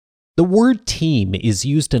The word team is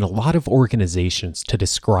used in a lot of organizations to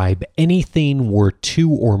describe anything where two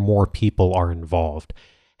or more people are involved.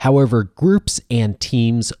 However, groups and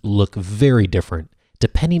teams look very different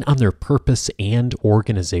depending on their purpose and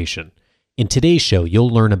organization. In today's show, you'll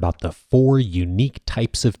learn about the 4 unique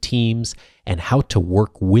types of teams and how to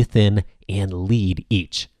work within and lead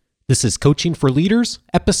each. This is Coaching for Leaders,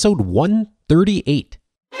 episode 138.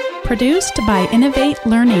 Produced by Innovate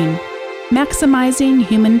Learning, maximizing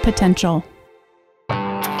human potential.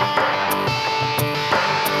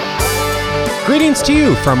 Greetings to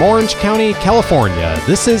you from Orange County, California.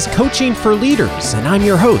 This is Coaching for Leaders, and I'm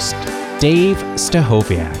your host, Dave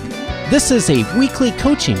Stachowiak. This is a weekly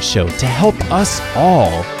coaching show to help us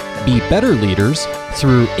all be better leaders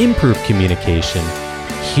through improved communication,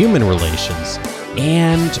 human relations,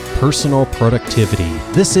 and personal productivity.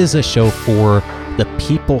 This is a show for the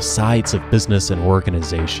people sides of business and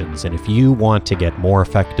organizations. And if you want to get more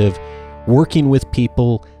effective working with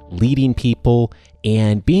people, leading people,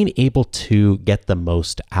 and being able to get the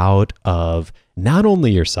most out of not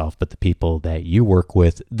only yourself, but the people that you work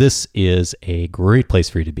with, this is a great place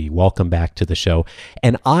for you to be. Welcome back to the show.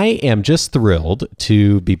 And I am just thrilled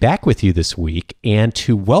to be back with you this week and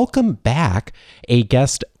to welcome back a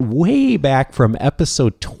guest way back from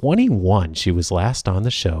episode 21. She was last on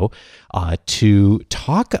the show to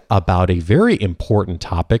talk about a very important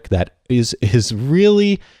topic that is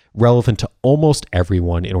really relevant to almost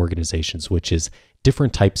everyone in organizations, which is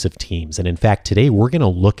different types of teams. And in fact, today we're going to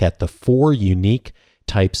look at the 4 unique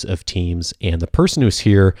types of teams. And the person who's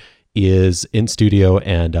here is in studio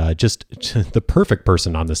and just the perfect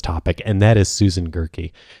person on this topic, and that is Susan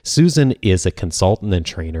Gehrke. Susan is a consultant and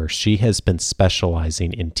trainer. She has been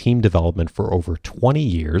specializing in team development for over 20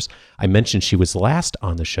 years. I mentioned she was last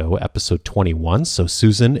on the show, episode 21. So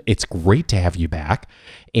Susan, it's great to have you back.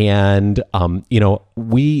 And, how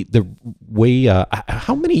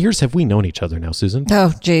many years have we known each other now, Susan?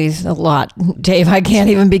 Oh, geez, a lot. Dave, I can't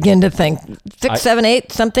even begin to think. 6, 7, 8,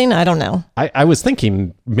 something? I don't know. I was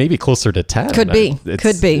thinking maybe closer to 10. Could be.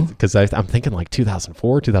 Because I'm thinking like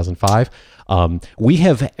 2004, 2005. We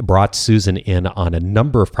have brought Susan in on a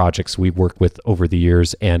number of projects we've worked with over the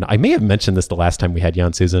years. And I may have mentioned this the last time we had you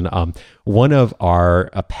on, Susan. One of our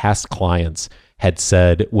past clients had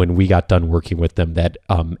said when we got done working with them that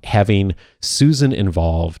having Susan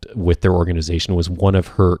involved with their organization was one of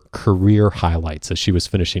her career highlights as she was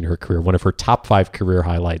finishing her career, one of her top 5 career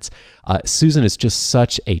highlights. Susan is just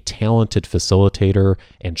such a talented facilitator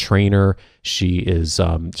and trainer. She is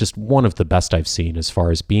just one of the best I've seen as far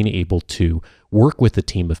as being able to work with a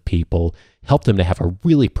team of people, help them to have a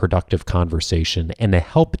really productive conversation, and to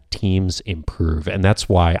help teams improve. And that's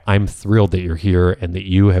why I'm thrilled that you're here and that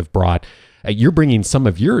you have you're bringing some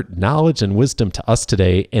of your knowledge and wisdom to us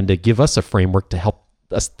today and to give us a framework to help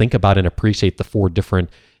us think about and appreciate the 4 different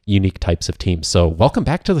unique types of teams. So welcome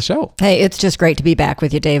back to the show. Hey, it's just great to be back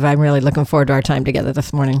with you, Dave. I'm really looking forward to our time together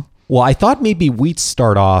this morning. Well, I thought maybe we'd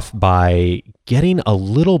start off by getting a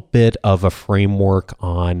little bit of a framework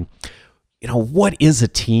on what is a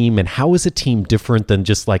team and how is a team different than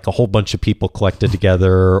just like a whole bunch of people collected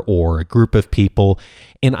together or a group of people.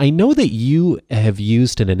 And I know that you have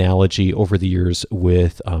used an analogy over the years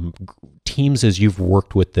with teams as you've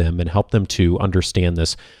worked with them and helped them to understand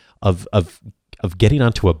this of getting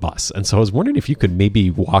onto a bus. And so I was wondering if you could maybe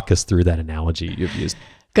walk us through that analogy you've used.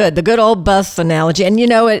 Good. The good old bus analogy. And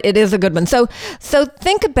it is a good one. So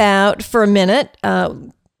think about for a minute,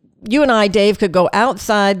 you and I, Dave, could go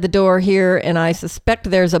outside the door here, and I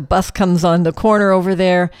suspect there's a bus comes on the corner over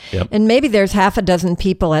there, Yep. And maybe there's half a dozen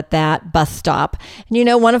people at that bus stop.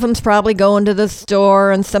 And one of them's probably going to the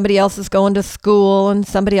store, and somebody else is going to school, and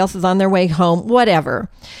somebody else is on their way home,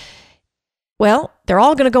 whatever. Well, they're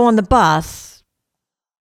all going to go on the bus,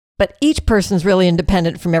 but each person's really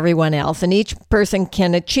independent from everyone else, and each person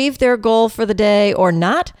can achieve their goal for the day or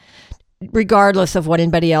not, regardless of what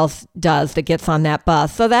anybody else does that gets on that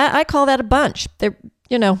bus. So that I call that a bunch. They're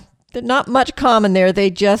not much common there.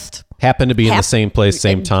 They just happen to be in the same place,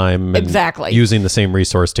 same time, and exactly using the same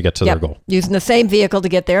resource to get to their goal. Using the same vehicle to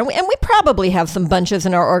get there. And we probably have some bunches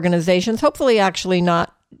in our organizations, hopefully actually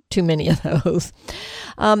not too many of those.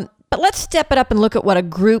 But let's step it up and look at what a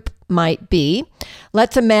group might be.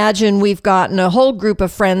 Let's imagine we've gotten a whole group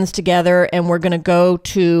of friends together and we're going to go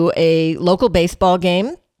to a local baseball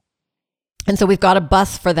game. And so we've got a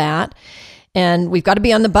bus for that. And we've got to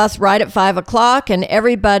be on the bus right at 5 o'clock. And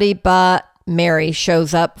everybody but Mary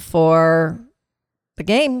shows up for the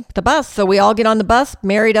game, the bus. So we all get on the bus.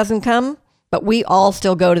 Mary doesn't come, but we all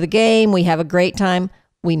still go to the game. We have a great time.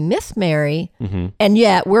 We miss Mary. Mm-hmm. And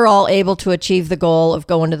yet we're all able to achieve the goal of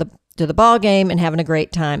going to to the ball game and having a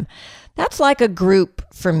great time. That's like a group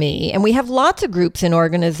for me. And we have lots of groups in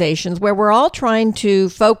organizations where we're all trying to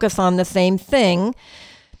focus on the same thing.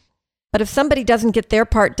 But if somebody doesn't get their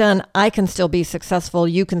part done, I can still be successful.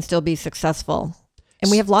 You can still be successful.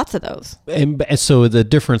 And we have lots of those. And so the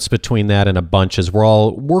difference between that and a bunch is we're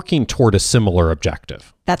all working toward a similar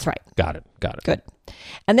objective. That's right. Got it. Good.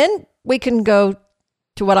 And then we can go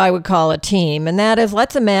to what I would call a team. And that is,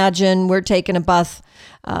 let's imagine we're taking a bus.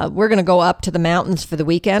 We're going to go up to the mountains for the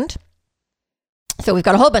weekend. So we've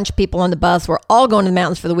got a whole bunch of people on the bus. We're all going to the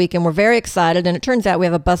mountains for the weekend. We're very excited. And it turns out we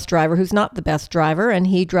have a bus driver who's not the best driver, and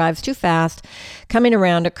he drives too fast, coming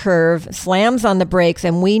around a curve, slams on the brakes,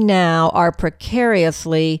 and we now are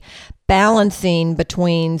precariously balancing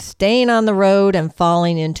between staying on the road and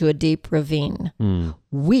falling into a deep ravine.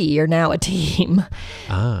 We are now a team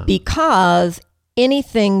because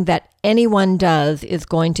anything that anyone does is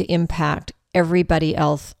going to impact everybody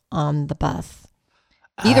else on the bus,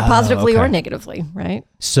 either positively or negatively, right?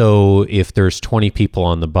 So if there's 20 people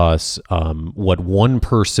on the bus, what one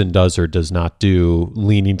person does or does not do,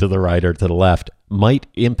 leaning to the right or to the left, might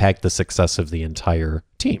impact the success of the entire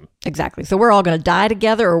team. Exactly. So we're all going to die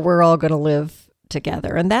together, or we're all going to live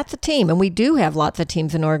together. And that's a team. And we do have lots of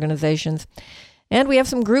teams and organizations. And we have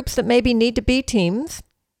some groups that maybe need to be teams.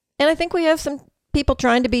 And I think we have some people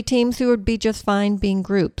trying to be teams who would be just fine being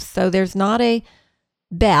groups. So there's not a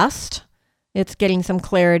best. It's getting some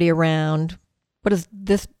clarity around what does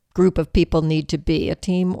this group of people need to be, a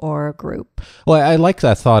team or a group? Well, I like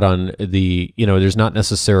that thought on the, there's not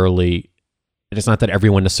necessarily, it's not that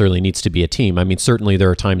everyone necessarily needs to be a team. I mean, certainly there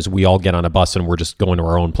are times we all get on a bus and we're just going to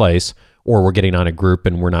our own place, or we're getting on a group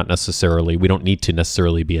and we don't need to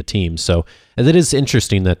necessarily be a team. So it is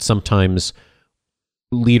interesting that sometimes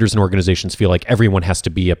leaders and organizations feel like everyone has to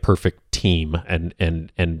be a perfect team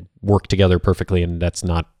and work together perfectly, and that's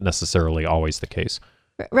not necessarily always the case.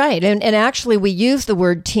 Right. And actually, we use the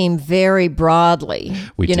word team very broadly.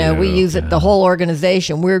 We use it, the whole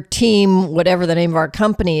organization. We're team, whatever the name of our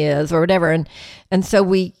company is or whatever. And so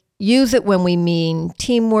we use it when we mean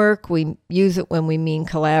teamwork. We use it when we mean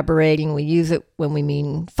collaborating. We use it when we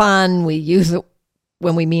mean fun. We use it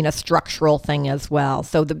when we mean a structural thing as well.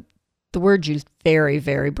 So the word's used very,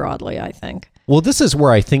 very broadly, I think. Well, this is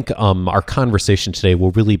where I think our conversation today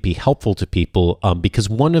will really be helpful to people because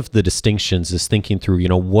one of the distinctions is thinking through,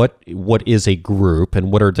 what is a group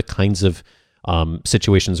and what are the kinds of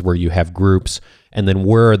situations where you have groups, and then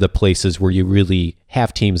where are the places where you really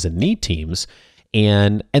have teams and need teams,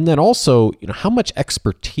 and then also, how much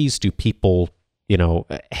expertise do people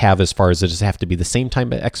have, as far as, does it have to be the same type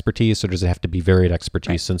of expertise or does it have to be varied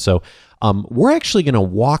expertise? Right. And so we're actually going to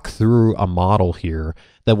walk through a model here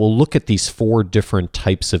that will look at these 4 different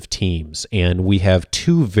types of teams. And we have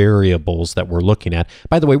 2 variables that we're looking at.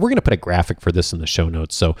 By the way, we're going to put a graphic for this in the show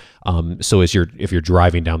notes. So if you're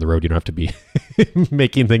driving down the road, you don't have to be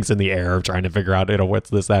making things in the air, trying to figure out,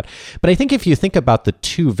 what's this, that. But I think if you think about the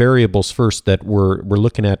 2 variables first that we're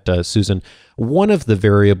looking at, Susan, one of the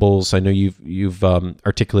variables I know you've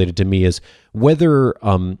articulated to me is whether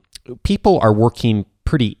people are working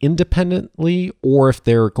pretty independently or if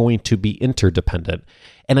they're going to be interdependent.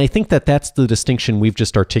 And I think that's the distinction we've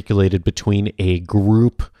just articulated between a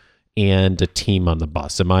group and a team on the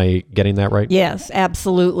bus. Am I getting that right? Yes,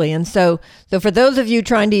 absolutely. And so for those of you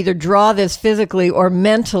trying to either draw this physically or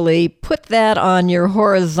mentally, put that on your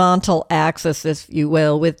horizontal axis, if you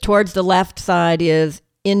will, with towards the left side is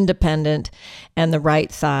independent and the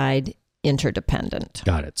right side interdependent.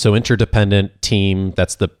 Got it. So interdependent team,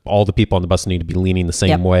 that's all the people on the bus need to be leaning the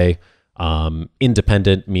same way.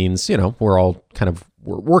 Independent means, we're all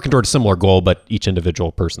we're working toward a similar goal, but each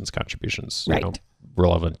individual person's contributions,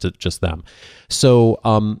 relevant to just them. So,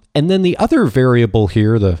 and then the other variable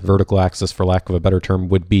here, the vertical axis, for lack of a better term,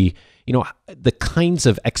 would be, the kinds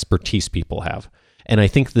of expertise people have. And I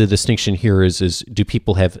think the distinction here is do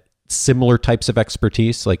people have similar types of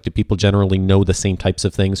expertise? Like, do people generally know the same types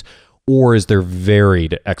of things? Or is there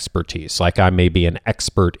varied expertise? Like, I may be an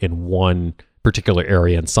expert in one particular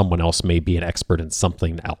area and someone else may be an expert in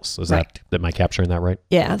something else. Am I capturing that right?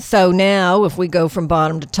 Yeah. So now if we go from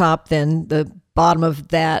bottom to top, then the bottom of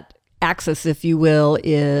that axis, if you will,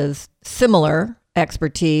 is similar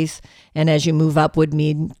expertise. And as you move up would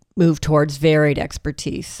mean move towards varied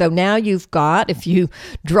expertise. So now you've got, if you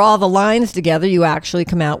draw the lines together, you actually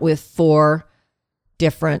come out with 4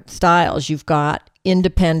 different styles. You've got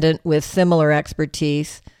independent with similar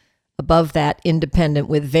expertise. Above that, independent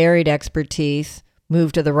with varied expertise.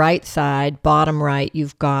 Move to the right side, bottom right,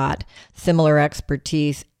 you've got similar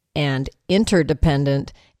expertise and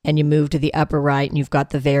interdependent. and you move to the upper right, and you've got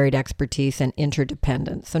the varied expertise and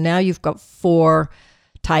interdependence. So now you've got 4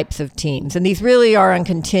 types of teams, and these really are on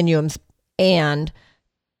continuums. And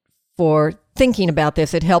for thinking about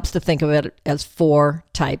this, it helps to think of it as 4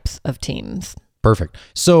 types of teams. Perfect.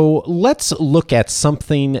 So let's look at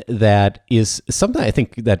something that is something I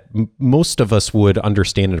think that most of us would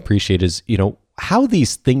understand and appreciate is, how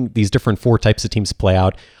these different 4 types of teams play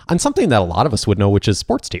out on something that a lot of us would know, which is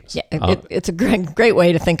sports teams. Yeah, it's a great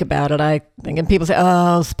way to think about it, I think. And people say,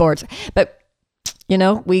 oh, sports. But,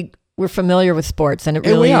 we're familiar with sports, and it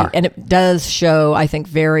really and it does show, I think,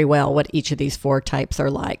 very well what each of these 4 types are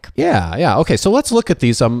like. Yeah. Okay, so let's look at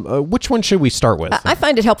these. Which one should we start with? I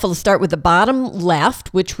find it helpful to start with the bottom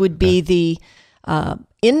left, which would be the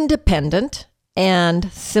independent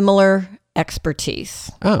and similar expertise.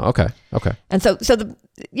 Oh, okay. And so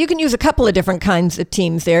you can use a couple of different kinds of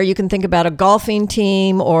teams there. You can think about a golfing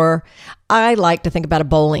team, or I like to think about a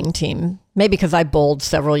bowling team. Maybe because I bowled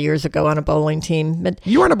several years ago on a bowling team. But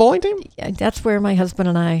you were on a bowling team? Yeah, that's where my husband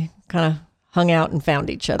and I kind of hung out and found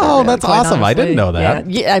each other. Oh, that's awesome. Honestly. I didn't know that.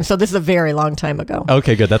 Yeah, so this is a very long time ago.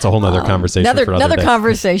 Okay, good. That's a whole nother conversation for another day.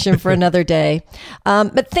 Conversation for another day.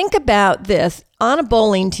 But think about this. On a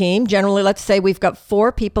bowling team, generally, let's say we've got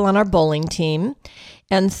 4 people on our bowling team.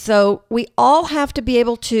 And so we all have to be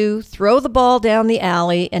able to throw the ball down the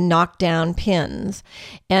alley and knock down pins.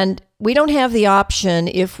 And we don't have the option,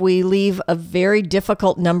 if we leave a very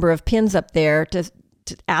difficult number of pins up there, to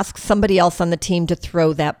ask somebody else on the team to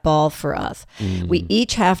throw that ball for us. We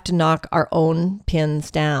each have to knock our own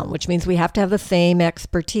pins down, which means we have to have the same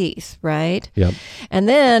expertise, right? Yep. And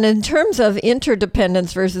then in terms of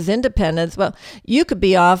interdependence versus independence, well, you could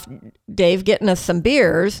be off, Dave, getting us some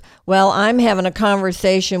beers. Well, I'm having a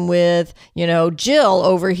conversation with, Jill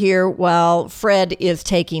over here while Fred is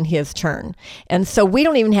taking his turn. And so we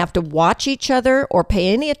don't even have to watch each other or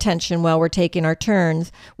pay any attention while we're taking our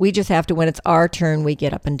turns. We just have to, when it's our turn, we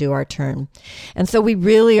get up and do our turn. And so we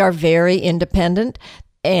really are very independent.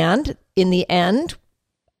 And in the end,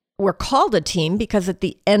 we're called a team because at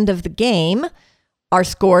the end of the game, our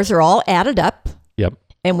scores are all added up. Yep.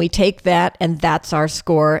 And we take that, and that's our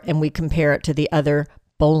score, and we compare it to the other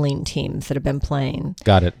bowling teams that have been playing.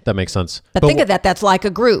 Got it. That makes sense. But think of that's like a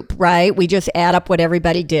group, right? We just add up what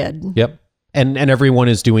everybody did. Yep. And everyone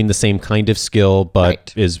is doing the same kind of skill,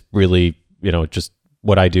 but is really, just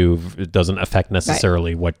what I do. It doesn't affect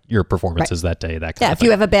necessarily what your performance is that day. That kind of thing. If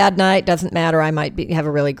you have a bad night, doesn't matter. I might have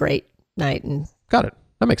a really great night. Got it.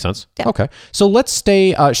 That makes sense. Yeah. Okay. So let's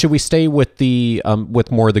stay, should we stay with the,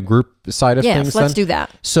 with more of the group side of things? Yes, let's do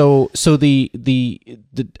that. So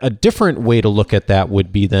a different way to look at that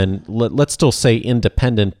would be then, let's still say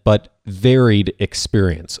independent, but varied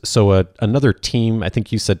experience. So another team, I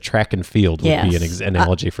think you said track and field would be an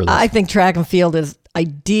analogy for this. I think track and field is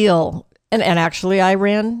ideal. And actually I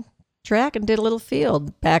ran track and did a little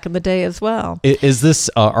field back in the day as well. Is this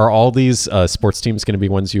are all these sports teams going to be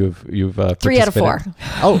ones you've 3 out of 4?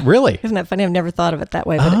 Oh, really? Isn't that funny? I've never thought of it that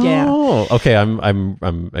way, but yeah. Oh, okay.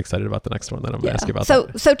 I'm excited about the next one that I'm going to ask you about.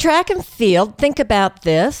 So track and field. Think about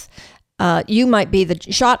this. You might be the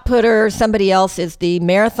shot putter. Somebody else is the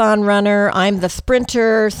marathon runner. I'm the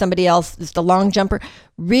sprinter. Somebody else is the long jumper.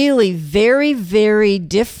 Really very, very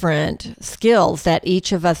different skills that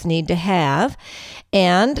each of us need to have.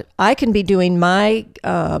 And I can be doing my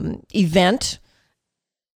event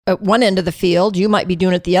at one end of the field. You might be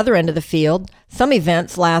doing it at the other end of the field. Some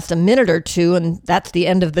events last a minute or two, and that's the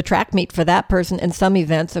end of the track meet for that person. And some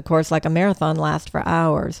events, of course, like a marathon, last for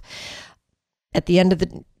hours. At the end of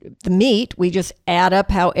the meet, we just add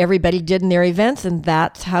up how everybody did in their events, and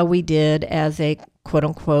that's how we did as a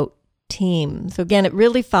quote-unquote team. So again, it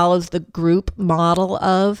really follows the group model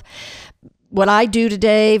of what I do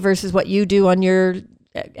today versus what you do on your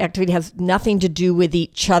activity has nothing to do with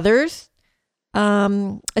each other's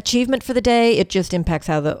achievement for the day. It just impacts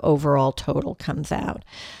how the overall total comes out.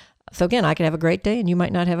 So again, I could have a great day and you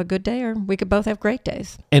might not have a good day, or we could both have great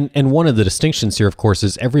days. And one of the distinctions here, of course,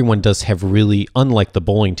 is everyone does have really, unlike the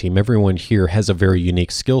bowling team, everyone here has a very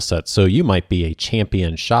unique skill set. So you might be a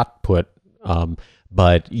champion shot put,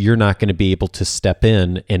 but you're not going to be able to step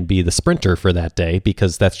in and be the sprinter for that day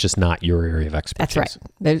because that's just not your area of expertise. That's right.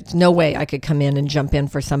 There's no way I could come in and jump in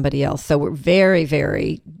for somebody else. So we're very,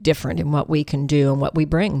 very different in what we can do and what we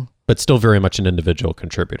bring. But still very much an individual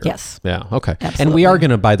contributor. Yes. Yeah. Okay. Absolutely. And we are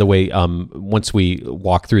going to, by the way, once we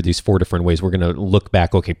walk through these 4 different ways, we're going to look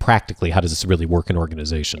back. Okay, practically, how does this really work in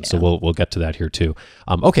organizations? Yeah. So we'll get to that here too.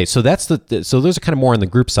 Okay. So that's so those are kind of more on the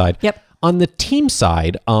group side. Yep. On the team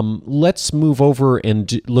side, let's move over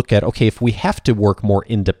and look at, okay, if we have to work more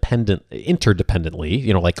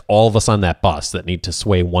interdependently, like all of us on that bus that need to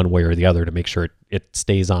sway one way or the other to make sure it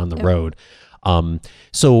stays on the road.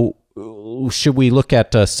 So should we look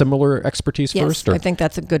at similar expertise first? Yes, I think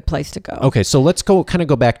that's a good place to go. Okay, so let's go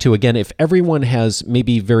back to, again, if everyone has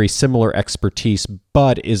maybe very similar expertise,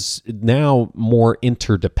 but is now more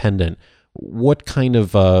interdependent, what kind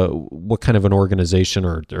of an organization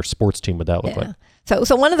or sports team would that look like?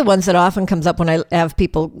 So one of the ones that often comes up when I have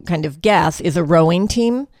people kind of guess is a rowing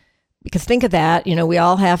team, because think of that, we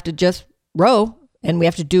all have to just row, and we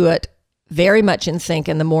have to do it very much in sync,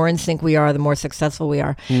 and the more in sync we are, the more successful we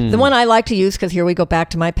are. The one I like to use, because here we go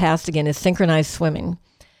back to my past again, is synchronized swimming.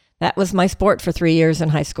 That was my sport for 3 years in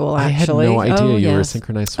high school, actually. I had no idea you were a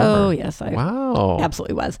synchronized swimmer. Oh, yes. Wow.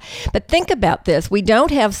 Absolutely was. But think about this. We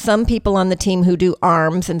don't have some people on the team who do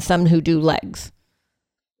arms and some who do legs.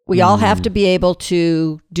 We all have to be able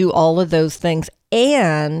to do all of those things.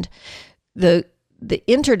 And the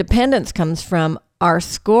interdependence comes from our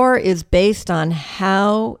score is based on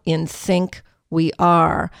how in sync we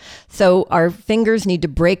are. So our fingers need to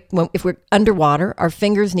break, if we're underwater, our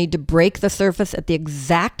fingers need to break the surface at the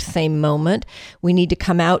exact same moment. We need to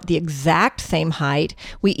come out the exact same height.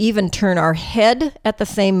 We even turn our head at the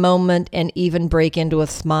same moment and even break into a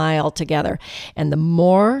smile together. And the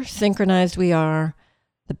more synchronized we are,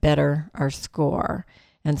 the better our score.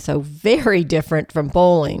 And so very different from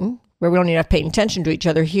bowling, where we don't even have to pay attention to each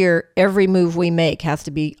other. Here, every move we make has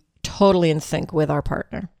to be totally in sync with our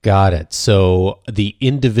partner. Got it. So the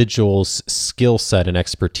individual's skill set and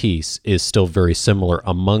expertise is still very similar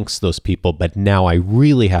amongst those people, but now I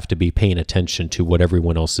really have to be paying attention to what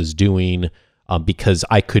everyone else is doing, because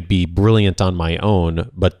I could be brilliant on my own,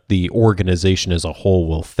 but the organization as a whole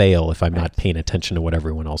will fail if I'm not paying attention to what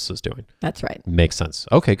everyone else is doing. That's right. Makes sense.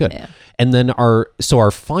 Okay, good. Yeah. And then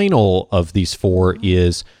our final of these four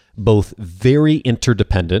is both very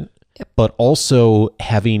interdependent, but also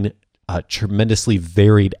having tremendously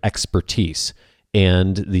varied expertise.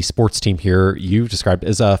 And the sports team here you've described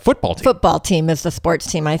as a football team. Football team is the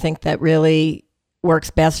sports team, I think, that really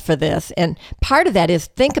works best for this. And part of that is,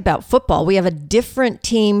 think about football. We have a different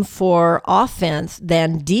team for offense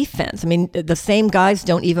than defense. I mean, the same guys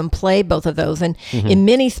don't even play both of those. And in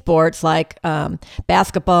many sports like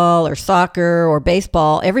basketball or soccer or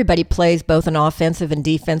baseball, everybody plays both an offensive and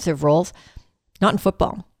defensive roles. Not in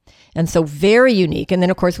football. And so very unique. And then,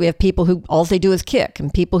 of course, we have people who all they do is kick,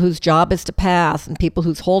 and people whose job is to pass, and people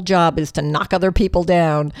whose whole job is to knock other people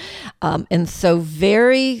down. And so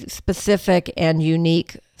very specific and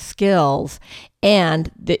unique skills.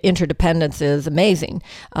 And the interdependence is amazing.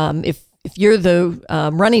 If you're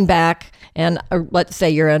the running back, and let's say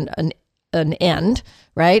you're an end,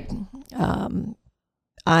 right?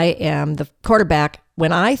 I am the quarterback.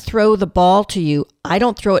 When I throw the ball to you, I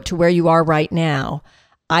don't throw it to where you are right now.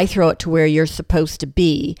 I throw it to where you're supposed to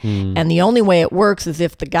be. And the only way it works is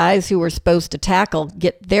if the guys who are supposed to tackle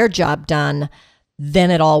get their job done, then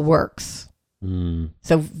it all works.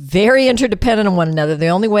 So very interdependent on one another. The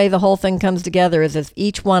only way the whole thing comes together is if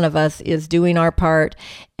each one of us is doing our part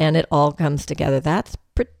and it all comes together. That's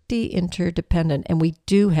pretty interdependent. And we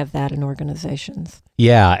do have that in organizations.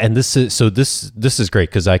 Yeah, and this is great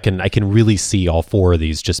because I can really see all four of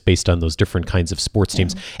these just based on those different kinds of sports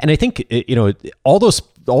teams. And I think all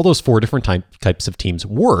those four different types of teams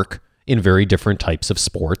work in very different types of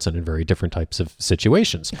sports and in very different types of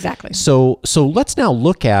situations. Exactly. So let's now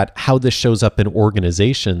look at how this shows up in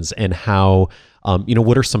organizations and how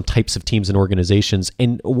what are some types of teams and organizations.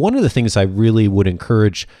 And one of the things I really would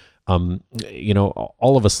encourage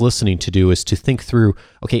all of us listening to do is to think through,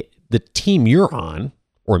 okay, the team you're on,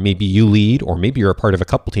 or maybe you lead, or maybe you're a part of a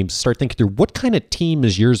couple teams, start thinking through what kind of team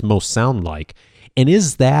is yours most sound like? And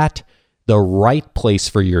is that the right place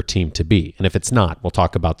for your team to be? And if it's not, we'll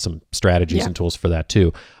talk about some strategies and tools for that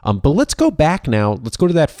too. But let's go back now. Let's go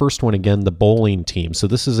to that first one again, the bowling team. So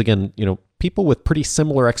this is, again, people with pretty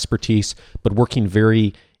similar expertise, but working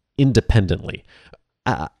very independently.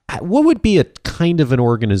 What would be a kind of an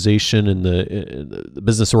organization in the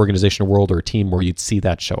business organization world, or a team where you'd see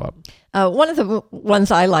that show up? One of the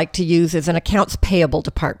ones I like to use is an accounts payable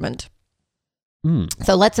department.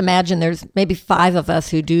 So let's imagine there's maybe 5 of us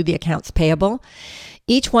who do the accounts payable.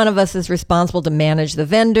 Each one of us is responsible to manage the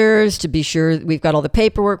vendors, to be sure we've got all the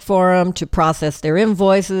paperwork for them, to process their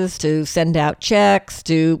invoices, to send out checks,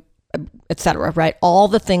 to et cetera, right? All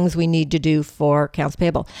the things we need to do for accounts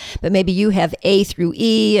payable. But maybe you have A through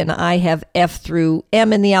E, and I have F through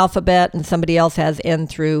M in the alphabet, and somebody else has N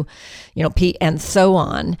through, P, and so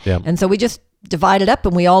on. Yeah. And so we just divide it up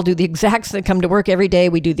and we all do the exact same, come to work every day.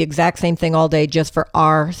 We do the exact same thing all day just for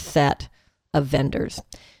our set of vendors.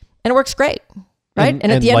 And it works great, right?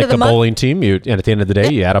 And at the end like of the a month, bowling team, and at the end of the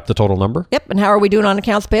day, you add up the total number. Yep. And how are we doing on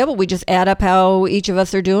accounts payable? We just add up how each of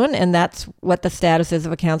us are doing, and that's what the status is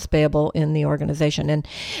of accounts payable in the organization.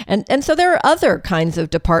 And so there are other kinds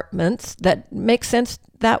of departments that make sense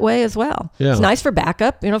that way as well. Yeah. It's nice for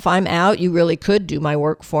backup. If I'm out, you really could do my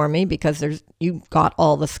work for me because you've got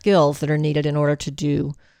all the skills that are needed in order to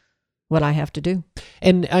do what I have to do.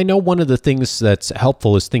 And I know one of the things that's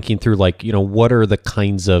helpful is thinking through, like, what are the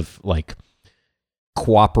kinds of like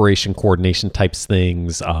cooperation, coordination types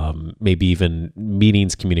things, maybe even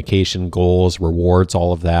meetings, communication, goals, rewards,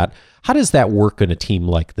 all of that. How does that work in a team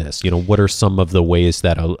like this? What are some of the ways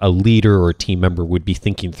that a leader or a team member would be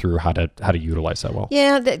thinking through how to utilize that well?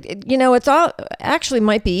 Yeah, it's all actually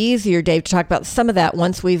might be easier, Dave, to talk about some of that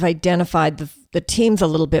once we've identified the teams a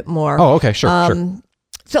little bit more. Oh, okay, sure.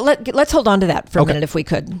 So let's hold on to that for a minute if we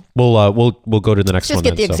could. We'll go to the next one. Just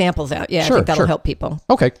get the examples out. Yeah, sure, I think that'll help people.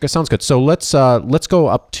 Okay, sounds good. So let's go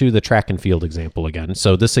up to the track and field example again.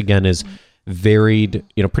 So this again is varied,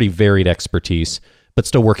 pretty varied expertise, but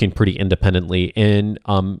still working pretty independently. And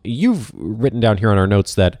you've written down here on our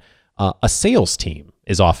notes that a sales team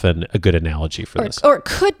is often a good analogy for this. Or it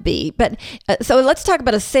could be. But so let's talk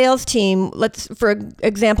about a sales team. For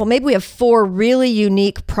example, maybe we have 4 really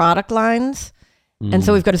unique product lines. And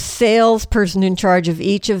so we've got a salesperson in charge of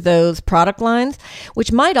each of those product lines,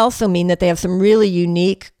 which might also mean that they have some really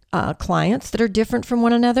unique clients that are different from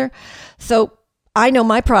one another. So I know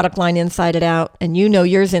my product line inside and out, and you know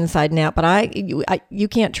yours inside and out, but you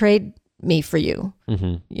can't trade me for you.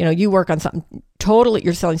 Mm-hmm. You work on something totally,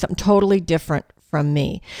 you're selling something totally different from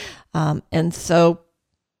me. And so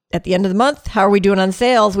at the end of the month, how are we doing on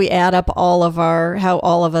sales? We add up how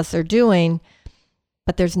all of us are doing.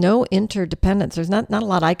 But there's no interdependence. There's not a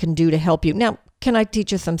lot I can do to help you. Now, can I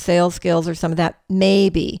teach you some sales skills or some of that?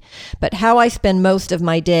 Maybe. But how I spend most of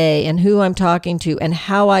my day and who I'm talking to and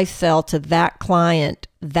how I sell to that client,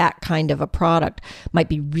 that kind of a product might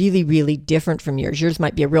be really, really different from yours. Yours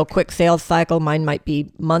might be a real quick sales cycle. Mine might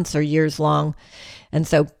be months or years long. And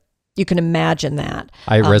so you can imagine that.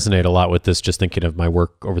 I resonate a lot with this, just thinking of my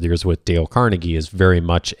work over the years with Dale Carnegie is very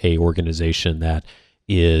much a organization that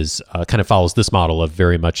is kind of follows this model of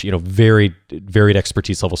very much, varied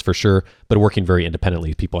expertise levels for sure, but working very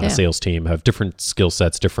independently. People on a sales team have different skill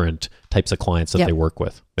sets, different types of clients that they work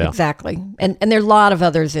with. Yeah. Exactly. And there are a lot of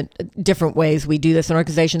others in different ways we do this in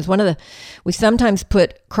organizations. We sometimes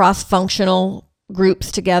put cross-functional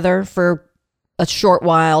groups together for a short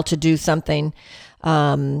while to do something.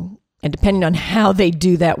 And depending on how they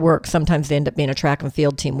do that work, sometimes they end up being a track and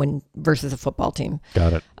field team versus a football team.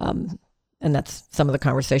 Got it. And that's some of the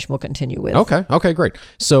conversation we'll continue with. Okay, great.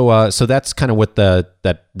 So that's kind of what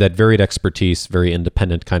that varied expertise, very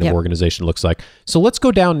independent kind of organization looks like. So let's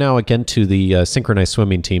go down now again to the synchronized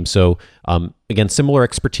swimming team. So again, similar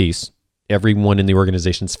expertise. Everyone in the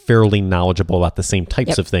organization is fairly knowledgeable about the same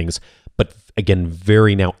types of things, but again,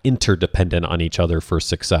 very now interdependent on each other for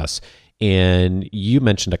success. And you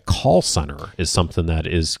mentioned a call center is something that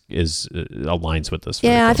is aligns with this.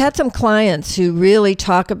 Yeah, I've had some clients who really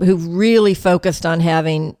focused on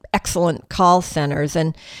having excellent call centers,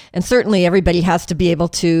 and certainly everybody has to be able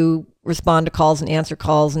to respond to calls and answer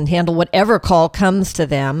calls and handle whatever call comes to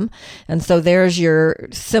them. And so there's your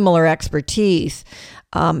similar expertise.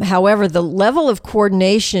 However, the level of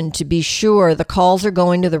coordination to be sure the calls are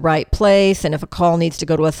going to the right place, and if a call needs to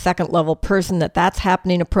go to a second level person, that's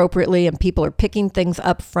happening appropriately and people are picking things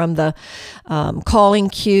up from the calling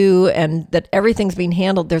queue and that everything's being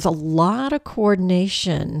handled. There's a lot of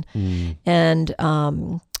coordination and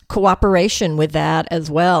cooperation with that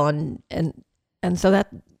as well. And so that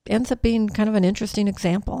ends up being kind of an interesting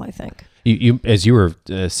example, I think. You as you were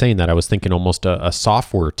saying that, I was thinking almost a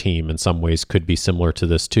software team in some ways could be similar to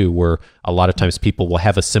this too, where a lot of times people will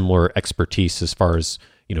have a similar expertise as far as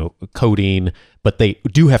coding, but they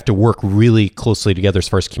do have to work really closely together as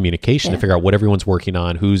far as communication to figure out what everyone's working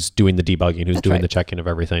on, who's doing the debugging, who's doing the checking of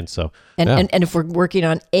everything. So and if we're working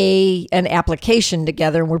on an application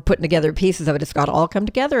together and we're putting together pieces of it, it's got to all come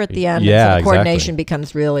together at the end. Yeah, and so the coordination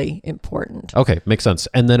becomes really important. Okay, makes sense.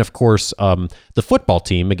 And then of course, the football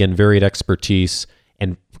team, again, varied expertise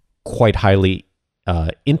and quite highly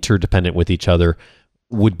interdependent with each other.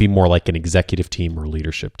 would be more like an executive team or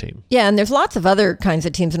leadership team. Yeah, and there's lots of other kinds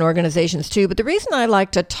of teams and organizations too. But the reason I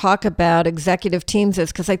like to talk about executive teams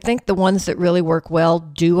is because I think the ones that really work well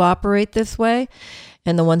do operate this way,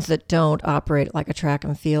 and the ones that don't operate like a track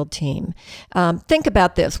and field team. Think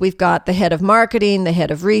about this. We've got the head of marketing, the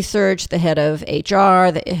head of research, the head of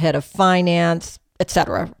HR, the head of finance,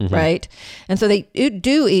 etc., right? And so they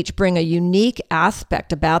do each bring a unique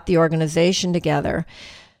aspect about the organization together.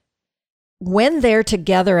 When they're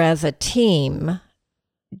together as a team,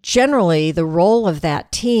 generally the role of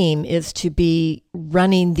that team is to be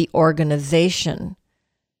running the organization,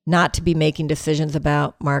 not to be making decisions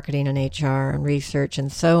about marketing and HR and research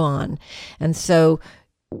and so on. And so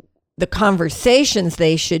the conversations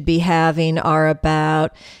they should be having are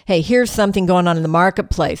about, hey, here's something going on in the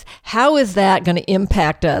marketplace. How is that going to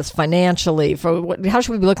impact us financially? How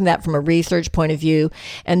should we be looking at that from a research point of view,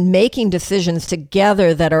 and making decisions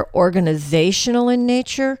together that are organizational in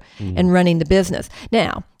nature and running the business?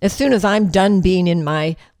 Now, as soon as I'm done being in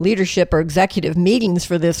my leadership or executive meetings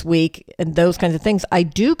for this week and those kinds of things, I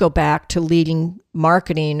do go back to leading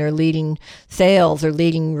marketing or leading sales or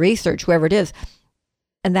leading research, whoever it is.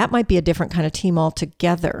 And that might be a different kind of team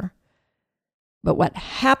altogether. But what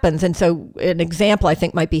happens, and so an example I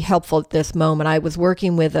think might be helpful at this moment. I was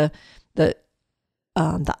working with the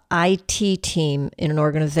IT team in an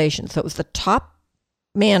organization. So it was the top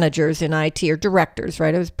managers in IT, or directors,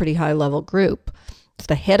 right? It was a pretty high level group. It's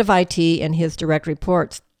the head of IT and his direct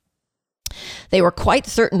reports. They were quite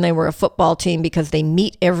certain they were a football team because they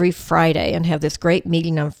meet every Friday and have this great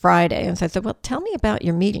meeting on Friday. And so I said, well, tell me about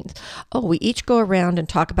your meetings. Oh, we each go around and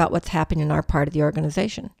talk about what's happening in our part of the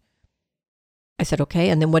organization. I said, okay,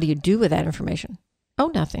 and then what do you do with that information?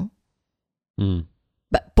 Oh, nothing.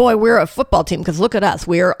 But boy, we're a football team because look at us.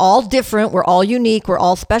 We're all different. We're all unique. We're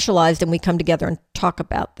all specialized, and we come together and talk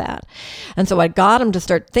about that. And so I got them to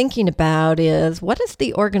start thinking about is, what does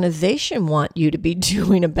the organization want you to be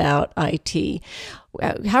doing about IT?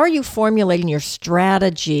 How are you formulating your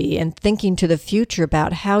strategy and thinking to the future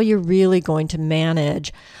about how you're really going to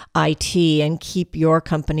manage IT and keep your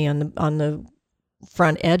company on the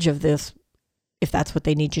front edge of this, if that's what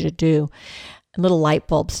they need you to do? A little light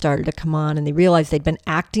bulb started to come on, and they realized they'd been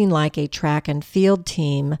acting like a track and field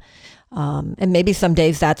team. And maybe some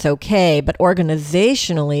days that's okay, but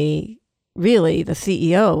organizationally, really, the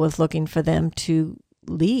CEO was looking for them to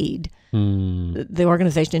lead the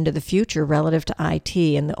organization into the future relative to IT.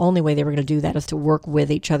 And the only way they were going to do that is to work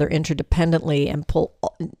with each other interdependently and pull,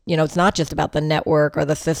 it's not just about the network or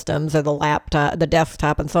the systems or the laptop, the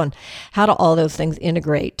desktop and so on. How do all those things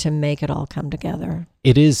integrate to make it all come together?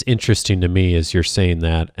 It is interesting to me as you're saying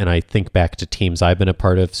that, and I think back to teams I've been a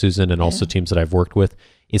part of, Susan, and also teams that I've worked with,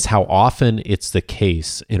 is how often it's the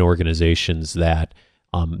case in organizations that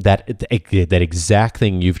that exact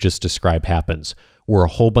thing you've just described happens, where a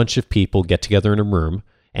whole bunch of people get together in a room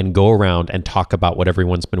and go around and talk about what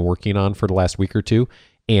everyone's been working on for the last week or two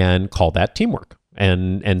and call that teamwork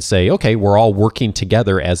and say, okay, we're all working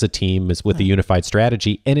together as a team with a unified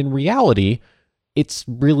strategy. And in reality, it's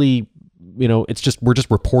really, we're just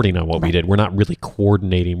reporting on what we did. We're not really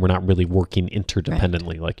coordinating. We're not really working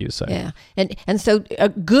interdependently, like you say. Yeah. And so a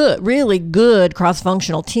really good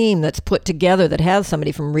cross-functional team that's put together that has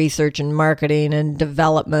somebody from research and marketing and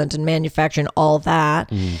development and manufacturing, all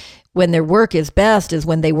that, when their work is best is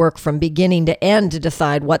when they work from beginning to end to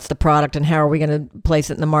decide what's the product and how are we going to place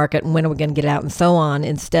it in the market and when are we going to get it out and so on,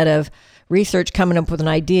 instead of research coming up with an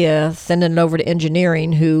idea, sending it over to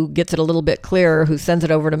engineering, who gets it a little bit clearer, who sends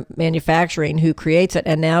it over to manufacturing, who creates it,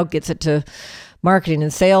 and now gets it to marketing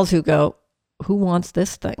and sales, who go, who wants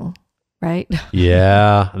this thing, right?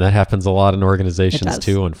 Yeah, that happens a lot in organizations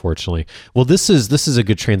too, unfortunately. Well, this is a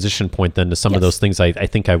good transition point then to some of those things I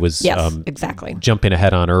think I was exactly jumping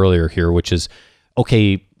ahead on earlier here, which is,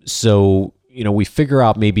 okay, so we figure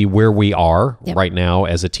out maybe where we are right now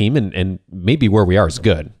as a team, and maybe where we are is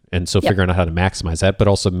good. And so figuring out how to maximize that, but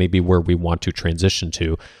also maybe where we want to transition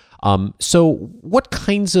to. So what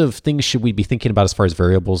kinds of things should we be thinking about as far as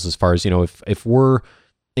variables, as far as, if we're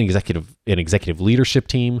an executive leadership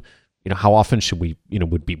team, how often should we,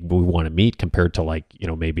 would we want to meet compared to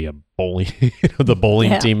maybe a bowling, the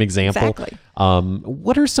bowling team example. Exactly.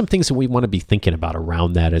 What are some things that we want to be thinking about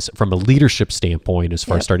around that as from a leadership standpoint, as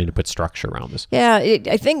far as starting to put structure around this? Yeah,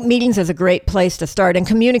 I think meetings is a great place to start, and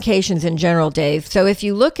communications in general, Dave. So if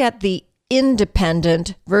you look at the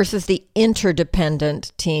independent versus the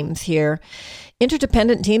interdependent teams here,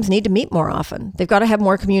 interdependent teams need to meet more often. They've got to have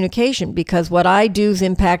more communication because what I do is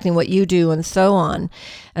impacting what you do and so on.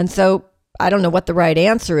 And so I don't know what the right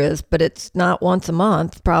answer is, but it's not once a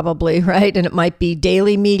month probably, right? And it might be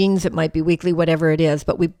daily meetings, it might be weekly, whatever it is,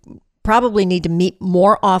 but we probably need to meet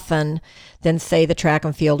more often than, say, the track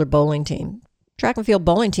and field or bowling team. Track and field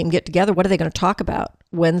bowling team get together. What are they going to talk about?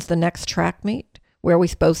 When's the next track meet? Where are we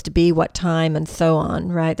supposed to be? What time? And so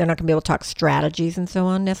on, right? They're not going to be able to talk strategies and so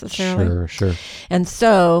on necessarily. Sure. And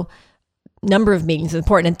so number of meetings is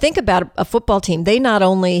important. And think about a football team. They not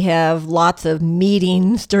only have lots of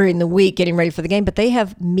meetings during the week getting ready for the game, but they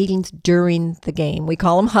have meetings during the game. We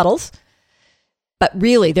call them huddles. But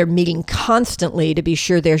really, they're meeting constantly to be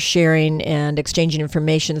sure they're sharing and exchanging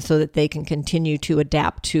information so that they can continue to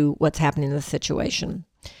adapt to what's happening in the situation.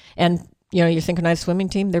 And, your synchronized swimming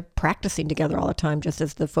team, they're practicing together all the time, just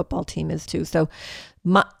as the football team is too. So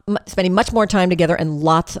spending much more time together and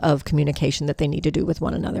lots of communication that they need to do with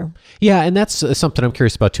one another. Yeah, and that's something I'm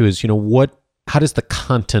curious about too is, how does the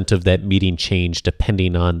content of that meeting change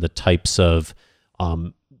depending on the types of,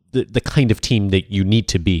 the kind of team that you need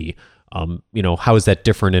to be? How is that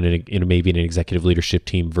different in maybe an executive leadership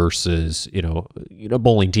team versus, a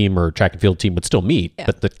bowling team or track and field team would still meet,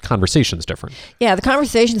 but the conversation's different. Yeah, the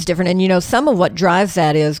conversation's different. And, some of what drives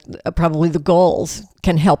that is probably the goals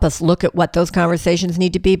can help us look at what those conversations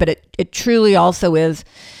need to be. But it truly also is,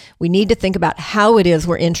 we need to think about how it is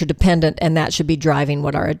we're interdependent, and that should be driving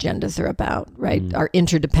what our agendas are about, right? Our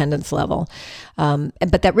interdependence level.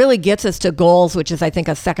 But that really gets us to goals, which is, I think,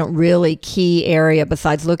 a second really key area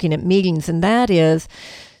besides looking at meetings. And that is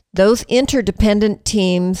those interdependent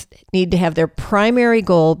teams need to have their primary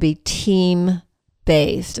goal be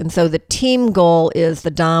team-based. And so the team goal is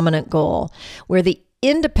the dominant goal, where the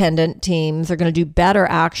independent teams are going to do better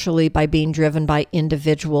actually by being driven by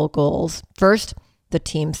individual goals. First, the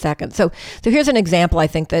team second. So here's an example I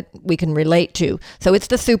think that we can relate to. So it's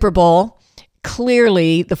the Super Bowl.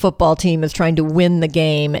 Clearly, the football team is trying to win the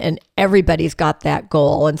game, and everybody's got that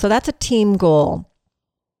goal. And so that's a team goal.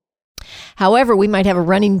 However, we might have a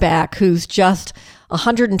running back who's just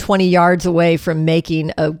 120 yards away from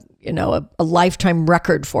making a lifetime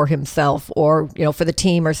record for himself or, for the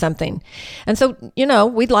team or something. And so,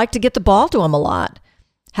 we'd like to get the ball to him a lot.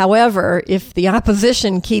 However, if the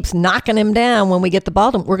opposition keeps knocking him down when we get the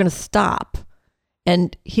ball to him, we're going to stop.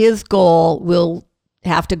 And his goal will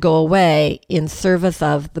have to go away in service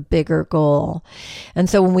of the bigger goal. And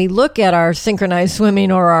so when we look at our synchronized swimming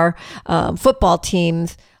or our football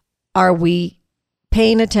teams, are we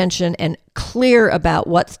paying attention and clear about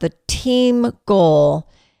what's the team goal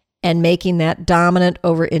and making that dominant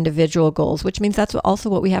over individual goals, which means that's also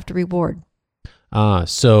what we have to reward.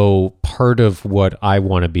 So part of what I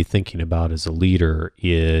want to be thinking about as a leader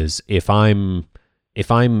is if I'm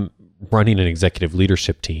running an executive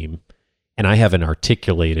leadership team and I haven't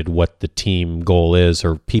articulated what the team goal is,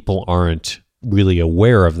 or people aren't really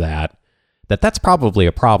aware of that's probably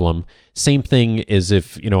a problem. Same thing as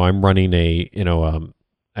if, I'm running a,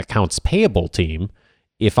 accounts payable team.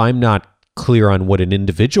 If I'm not clear on what an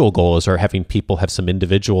individual goal is, or having people have some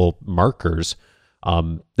individual markers,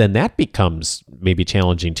 then that becomes maybe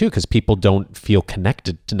challenging too, because people don't feel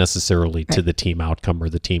connected to necessarily to the team outcome or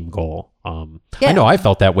the team goal. I know I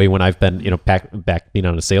felt that way when I've been, back being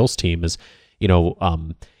on a sales team is,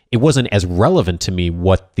 it wasn't as relevant to me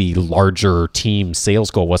what the larger team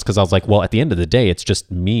sales goal was, because I was like, well, at the end of the day, it's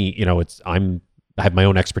just me, I have my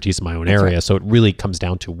own expertise in my own area. Right. So it really comes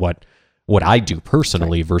down to what I do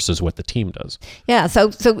personally versus what the team does. Yeah.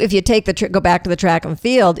 So if you take go back to the track and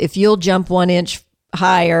field, if you'll jump 1 inch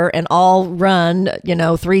higher and all run,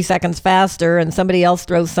 3 seconds faster, and somebody else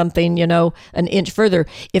throws something, an inch further,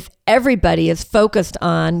 if everybody is focused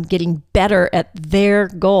on getting better at their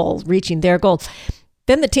goals, reaching their goals,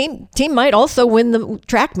 then the team might also win the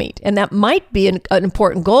track meet. And that might be an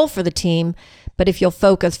important goal for the team. But if you'll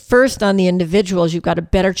focus first on the individuals, you've got a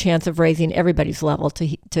better chance of raising everybody's level to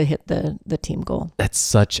hit the team goal. That's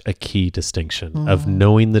such a key distinction of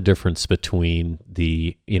knowing the difference between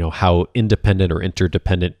the, how independent or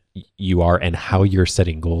interdependent you are and how you're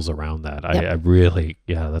setting goals around that. Yep. I really,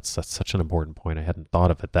 that's such an important point. I hadn't thought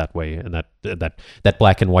of it that way, and that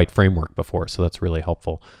black and white framework before. So that's really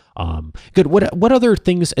helpful. Good. What other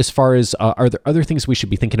things, as far as are there other things we should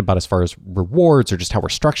be thinking about as far as rewards, or just how we're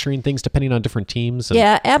structuring things depending on different teams?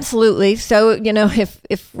 Yeah, absolutely. So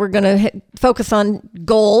if we're going to focus on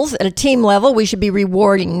goals at a team level, we should be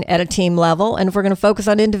rewarding at a team level, and if we're going to focus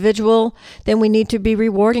on individual, then we need to be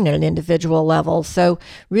rewarding at an individual level. So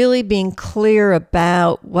really being clear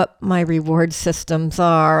about what my reward systems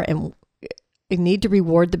are and need to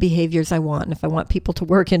reward the behaviors I want. And if I want people to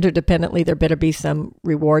work interdependently, there better be some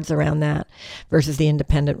rewards around that versus the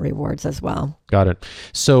independent rewards as well. Got it.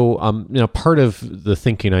 So, part of the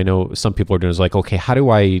thinking I know some people are doing is like, okay, how do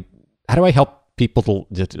I help people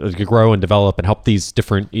to grow and develop and help these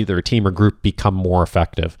different, either a team or group, become more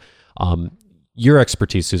effective? Your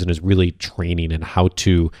expertise, Susan, is really training and how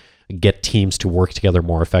to get teams to work together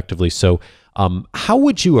more effectively. So, how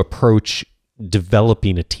would you approach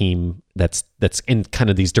developing a team that's in kind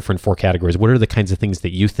of these different 4 categories? What are the kinds of things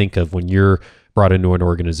that you think of when you're brought into an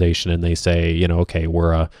organization and they say, okay,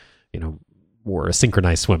 we're a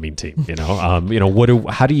synchronized swimming team, how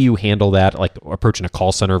do you handle that, like approaching a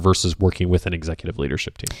call center versus working with an executive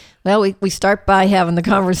leadership team? Well, we start by having the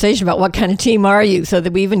conversation about what kind of team are you, so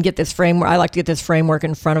that we even get this framework. I like to get this framework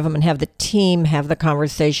in front of them and have the team have the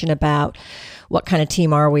conversation about what kind of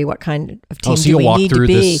team are we? What kind of team do we need to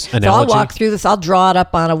be? So I'll walk through this. I'll draw it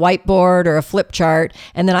up on a whiteboard or a flip chart,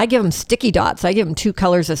 and then I give them sticky dots. I give them 2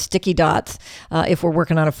 colors of sticky dots if we're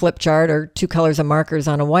working on a flip chart, or 2 colors of markers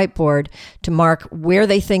on a whiteboard to mark where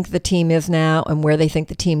they think the team is now and where they think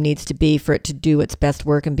the team needs to be for it to do its best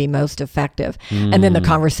work and be most effective. And then the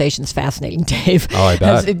conversation's fascinating, Dave. Oh, I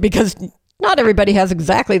bet. Because not everybody has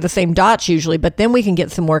exactly the same dots usually, but then we can get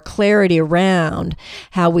some more clarity around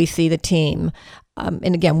how we see the team.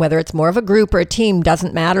 And again, whether it's more of a group or a team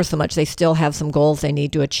doesn't matter so much. They still have some goals they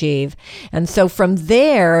need to achieve. And so from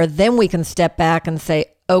there, then we can step back and say,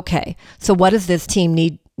 okay, so what does this team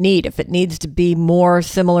need? If it needs to be more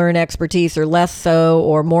similar in expertise or less so,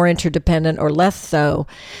 or more interdependent or less so,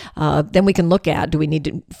 then we can look at, do we need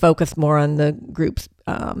to focus more on the group's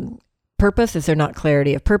purpose? Is there not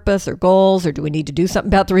clarity of purpose or goals, or do we need to do something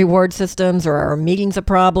about the reward systems, or are our meetings a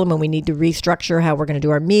problem and we need to restructure how we're going to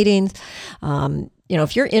do our meetings?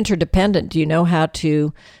 If you're interdependent, do you know how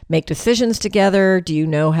to make decisions together? Do you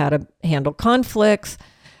know how to handle conflicts?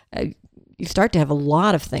 You start to have a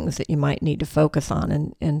lot of things that you might need to focus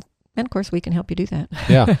on, and of course we can help you do that.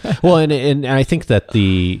 Yeah. Well, and I think that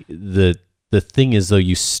the thing is, though,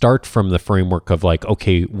 you start from the framework of like,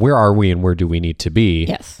 okay, where are we and where do we need to be?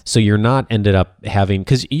 Yes. So you're not ended up having,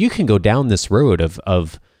 because you can go down this road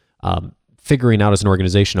of figuring out as an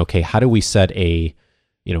organization, okay, how do we set a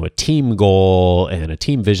team goal and a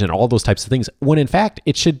team vision, all those types of things, when in fact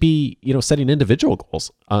it should be, setting individual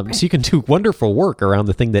goals. Right. So you can do wonderful work around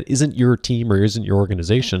the thing that isn't your team or isn't your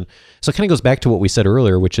organization. So it kind of goes back to what we said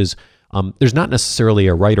earlier, which is there's not necessarily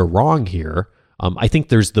a right or wrong here. I think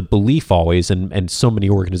there's the belief always, and so many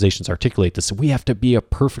organizations articulate this, we have to be a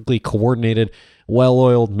perfectly coordinated,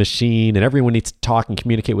 well-oiled machine, and everyone needs to talk and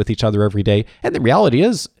communicate with each other every day. And the reality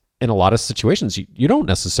is, in a lot of situations, you don't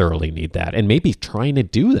necessarily need that. And maybe trying to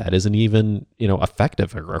do that isn't even,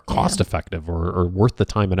 effective or cost effective or worth the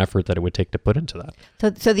time and effort that it would take to put into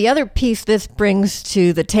that. So the other piece this brings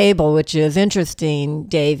to the table, which is interesting,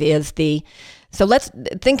 Dave, is so let's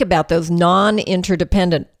think about those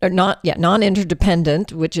non-interdependent,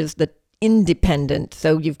 which is the independent.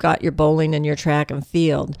 So you've got your bowling and your track and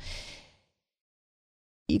field.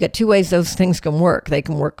 You got 2 ways those things can work. They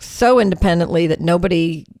can work so independently that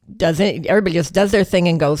nobody does it. Everybody just does their thing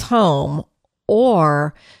and goes home.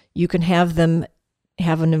 Or you can have them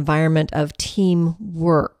have an environment of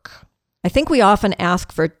teamwork. I think we often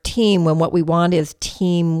ask for team when what we want is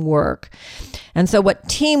teamwork. And so what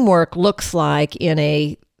teamwork looks like in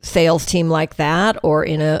a sales team like that, or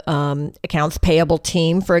in a accounts payable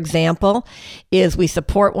team, for example, is we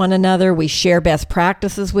support one another, we share best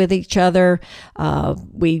practices with each other.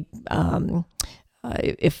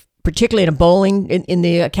 If particularly in a bowling, in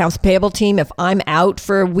the accounts payable team, if I'm out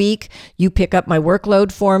for a week, you pick up my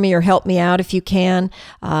workload for me or help me out if you can.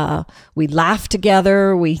 We laugh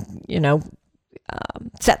together. We,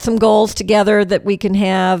 set some goals together that we can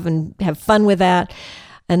have and have fun with that.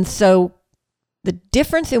 And so the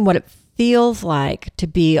difference in what it feels like to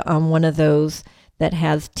be on one of those that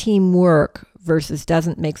has teamwork versus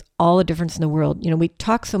doesn't makes all the difference in the world. We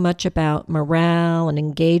talk so much about morale and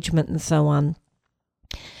engagement and so on.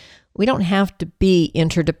 We don't have to be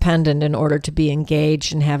interdependent in order to be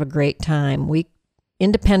engaged and have a great time.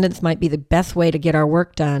 Independence might be the best way to get our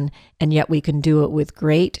work done, and yet we can do it with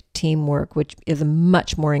great teamwork, which is a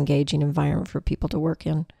much more engaging environment for people to work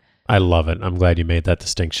in. I love it. I'm glad you made that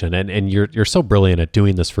distinction. And you're so brilliant at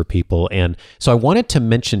doing this for people. And so I wanted to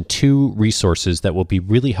mention 2 resources that will be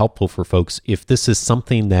really helpful for folks if this is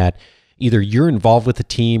something that either you're involved with a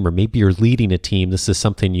team or maybe you're leading a team, this is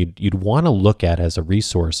something you'd want to look at as a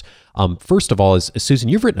resource. First of all, is Susan,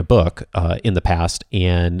 you've written a book in the past,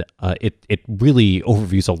 and it really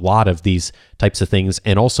overviews a lot of these types of things,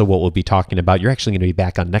 and also what we'll be talking about. You're actually going to be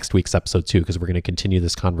back on next week's episode too, because we're going to continue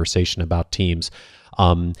this conversation about teams.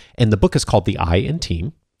 And the book is called The I in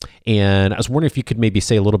Team. And I was wondering if you could maybe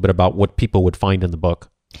say a little bit about what people would find in the book.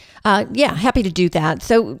 Yeah, happy to do that.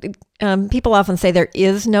 So people often say there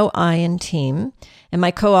is no I in team. And my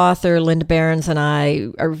co-author, Linda Behrens, and I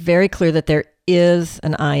are very clear that there is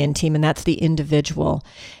an I in team, and that's the individual.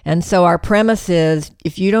 And so our premise is,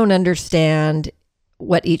 if you don't understand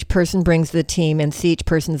what each person brings to the team and see each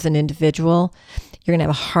person as an individual, you're going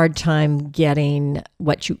to have a hard time getting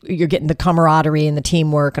what you're getting, the camaraderie and the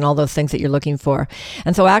teamwork and all those things that you're looking for.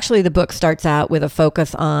 And so actually the book starts out with a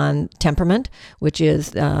focus on temperament, which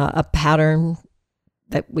is a pattern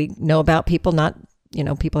that we know about people. Not,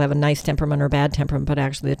 people have a nice temperament or a bad temperament, but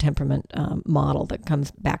actually a temperament model that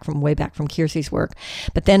comes way back from Keirsey's work.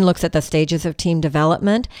 But then looks at the stages of team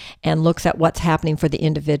development and looks at what's happening for the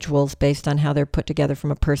individuals based on how they're put together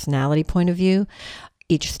from a personality point of view,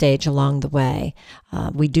 each stage along the way.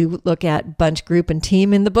 We do look at bunch, group, and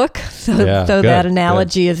team in the book, so that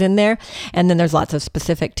analogy is in there. And then there's lots of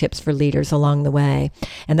specific tips for leaders along the way.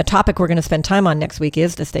 And the topic we're going to spend time on next week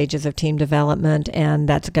is the stages of team development, and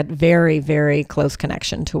that's got very, very close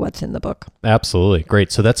connection to what's in the book. Absolutely.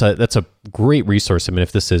 Great. So that's a great resource. I mean,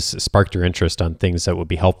 if this has sparked your interest on things that would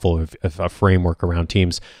be helpful, if a framework around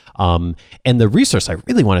teams. And the resource I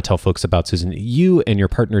really want to tell folks about, Susan, you and your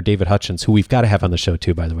partner, David Hutchins, who we've got to have on the show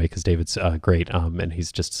too, by the way, because David's great. And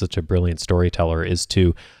he's just such a brilliant storyteller, is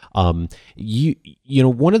to, one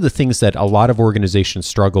of the things that a lot of organizations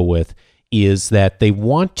struggle with is that they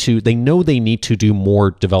know they need to do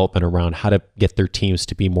more development around how to get their teams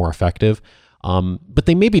to be more effective. But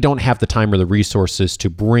they maybe don't have the time or the resources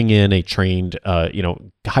to bring in a trained,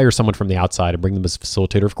 hire someone from the outside and bring them as a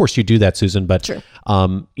facilitator. Of course, you do that, Susan. But, sure.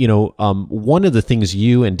 One of the things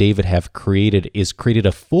you and David have created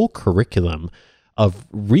a full curriculum of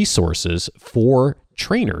resources for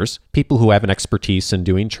trainers, people who have an expertise in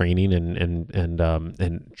doing training and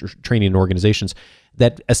training in organizations,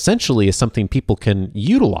 that essentially is something people can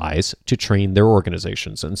utilize to train their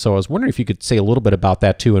organizations. And so I was wondering if you could say a little bit about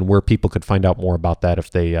that too, and where people could find out more about that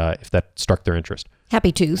if that struck their interest.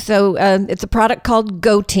 Happy to. So it's a product called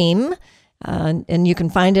GoTeam, and you can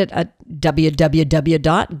find it at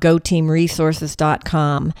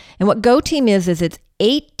www.goteamresources.com. And what GoTeam is it's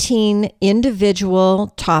 18 individual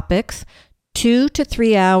topics, 2 to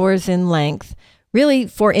 3 hours in length, really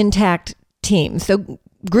for intact teams. So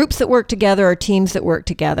groups that work together or teams that work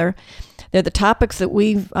together. They're the topics that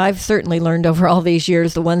I've certainly learned over all these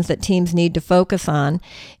years, the ones that teams need to focus on.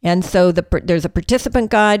 And so there's a participant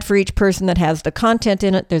guide for each person that has the content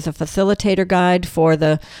in it. There's a facilitator guide for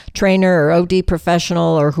the trainer or OD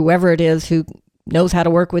professional or whoever it is who knows how to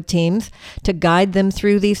work with teams to guide them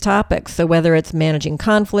through these topics. So whether it's managing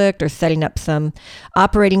conflict or setting up some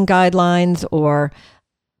operating guidelines or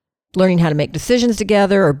learning how to make decisions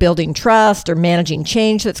together or building trust or managing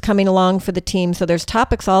change that's coming along for the team. So there's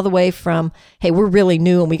topics all the way from, hey, we're really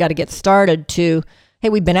new and we got to get started, to, hey,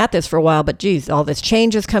 we've been at this for a while, but geez, all this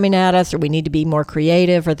change is coming at us, or we need to be more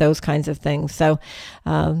creative, or those kinds of things. So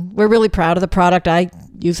we're really proud of the product. I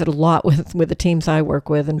use it a lot with the teams I work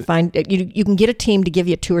with, and find you can get a team to give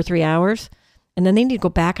you 2 or 3 hours, and then they need to go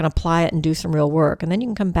back and apply it and do some real work. And then you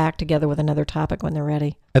can come back together with another topic when they're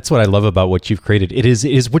ready. That's what I love about what you've created. It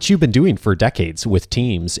is what you've been doing for decades with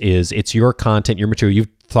teams. It's your content, your material. You've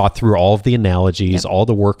thought through all of the analogies, all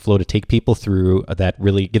the workflow to take people through that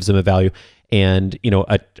really gives them a value. And,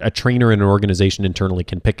 a trainer in an organization internally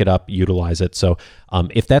can pick it up, utilize it. So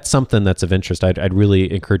if that's something that's of interest, I'd really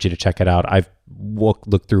encourage you to check it out. I've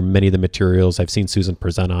looked through many of the materials. I've seen Susan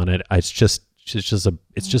present on it. It's just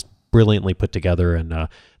brilliantly put together, and the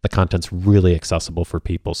content's really accessible for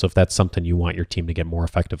people. So if that's something you want your team to get more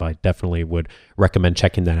effective, I definitely would recommend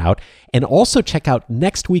checking that out. And also check out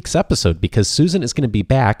next week's episode, because Susan is going to be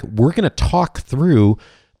back. We're going to talk through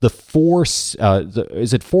the four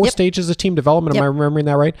stages of team development? Am I remembering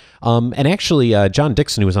that right? And actually, John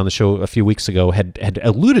Dixon, who was on the show a few weeks ago, had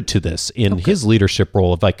alluded to this in his leadership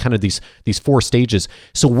role of like kind of these 4 stages.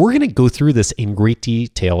 So we're going to go through this in great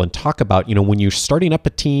detail and talk about, when you're starting up a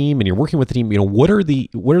team and you're working with a team, what are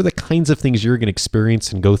the kinds of things you're going to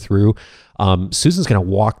experience and go through. Susan's going to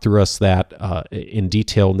walk through us that in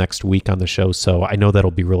detail next week on the show. So I know that'll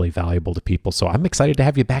be really valuable to people. So I'm excited to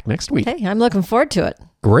have you back next week. Hey, I'm looking forward to it.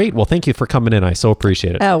 Great. Well, thank you for coming in. I so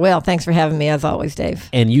appreciate it. Oh, well, thanks for having me as always, Dave.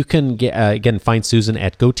 And you can find Susan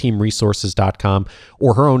at goteamresources.com,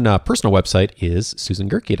 or her own personal website is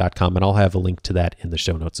susangerke.com, and I'll have a link to that in the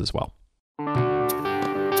show notes as well.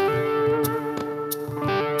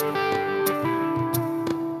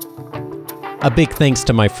 A big thanks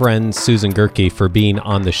to my friend Susan Gerke for being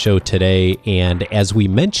on the show today. And as we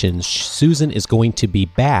mentioned, Susan is going to be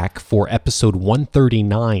back for episode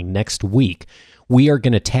 139 next week. We are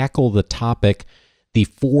going to tackle the topic, the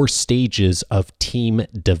 4 stages of team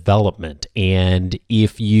development. And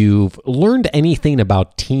if you've learned anything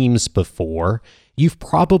about teams before, you've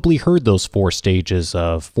probably heard those 4 stages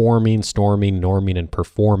of forming, storming, norming, and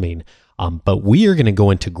performing. But we are going to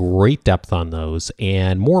go into great depth on those.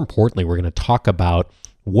 And more importantly, we're going to talk about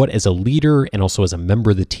what, as a leader and also as a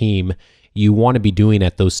member of the team, you want to be doing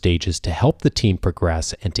at those stages to help the team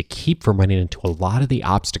progress and to keep from running into a lot of the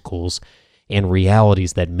obstacles and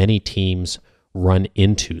realities that many teams run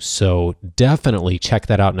into. So definitely check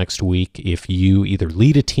that out next week if you either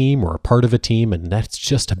lead a team or are part of a team, and that's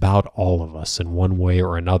just about all of us in one way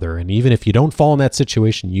or another. And even if you don't fall in that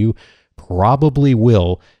situation, you probably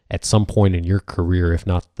will at some point in your career, if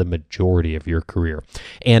not the majority of your career.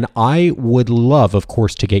 And I would love, of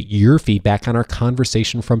course, to get your feedback on our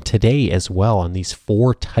conversation from today as well on these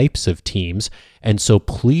 4 types of teams. And so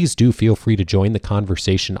please do feel free to join the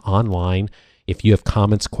conversation online. If you have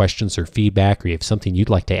comments, questions, or feedback, or you have something you'd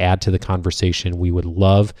like to add to the conversation, we would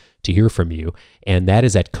love to hear from you. And that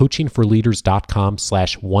is at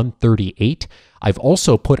coachingforleaders.com/138. I've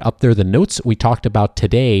also put up there the notes we talked about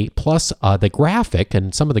today, plus the graphic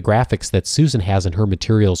and some of the graphics that Susan has in her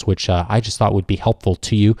materials, which I just thought would be helpful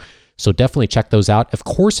to you. So definitely check those out. Of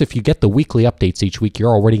course, if you get the weekly updates each week,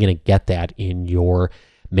 you're already going to get that in your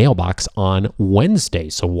mailbox on Wednesday.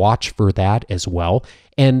 So watch for that as well.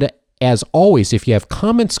 And as always, if you have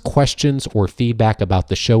comments, questions, or feedback about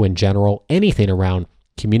the show in general, anything around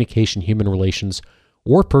communication, human relations,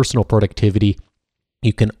 or personal productivity,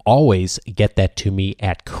 you can always get that to me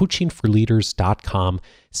at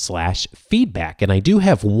coachingforleaders.com/feedback. And I do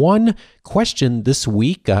have one question this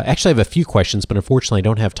week. Actually, I have a few questions, but unfortunately, I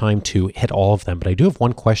don't have time to hit all of them. But I do have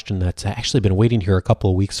one question that's actually been waiting here a couple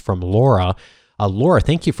of weeks from Laura. Laura,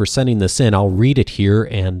 thank you for sending this in. I'll read it here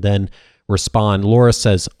and then respond. Laura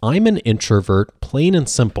says, I'm an introvert, plain and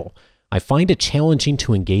simple. I find it challenging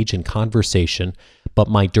to engage in conversation, but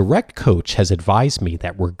my direct coach has advised me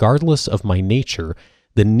that regardless of my nature,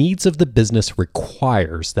 the needs of the business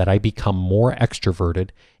requires that I become more extroverted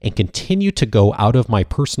and continue to go out of my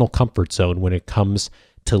personal comfort zone when it comes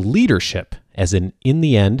to leadership, as in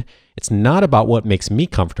the end, it's not about what makes me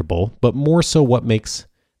comfortable, but more so what makes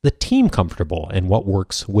the team comfortable and what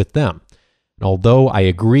works with them. And although I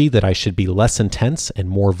agree that I should be less intense and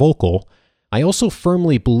more vocal, I also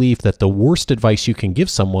firmly believe that the worst advice you can give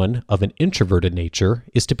someone of an introverted nature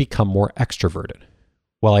is to become more extroverted.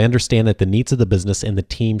 While I understand that the needs of the business and the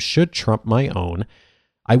team should trump my own,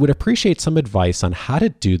 I would appreciate some advice on how to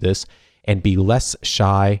do this and be less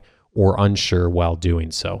shy or unsure while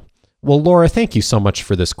doing so. Well, Laura, thank you so much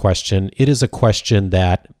for this question. It is a question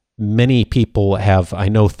that many people have, I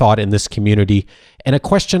know, thought in this community, and a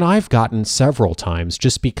question I've gotten several times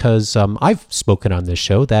just because I've spoken on this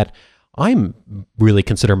show that I'm really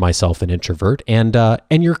consider myself an introvert, and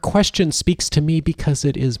your question speaks to me because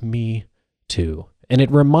it is me too. And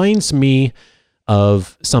it reminds me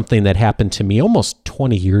of something that happened to me almost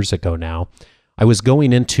 20 years ago now. I was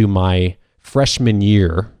going into my freshman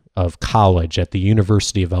year of college at the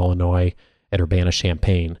University of Illinois at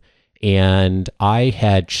Urbana-Champaign, and I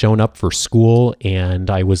had shown up for school, and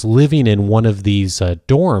I was living in one of these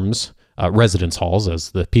dorms, residence halls, as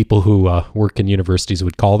the people who work in universities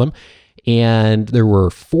would call them. And there were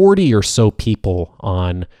 40 or so people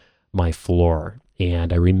on my floor.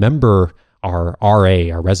 And I remember our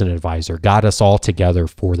RA, our resident advisor, got us all together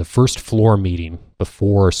for the first floor meeting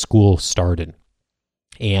before school started.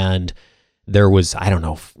 And there was,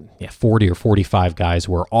 40 or 45 guys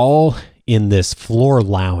were all in this floor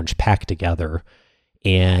lounge packed together.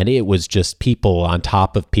 And it was just people on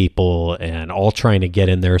top of people and all trying to get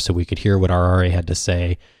in there so we could hear what our RA had to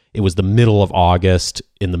say. It was the middle of August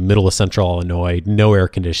in the middle of Central Illinois, no air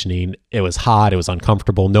conditioning. It was hot. It was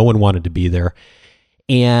uncomfortable. No one wanted to be there.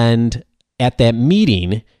 And at that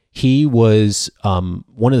meeting, he was,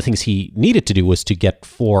 one of the things he needed to do was to get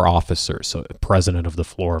floor officers, so president of the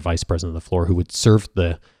floor, vice president of the floor, who would serve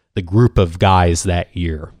the group of guys that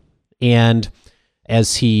year. And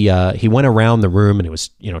as he went around the room and it was,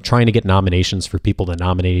 trying to get nominations for people to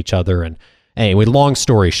nominate each other. And anyway, long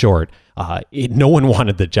story short, no one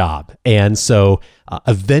wanted the job. And so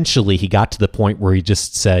eventually he got to the point where he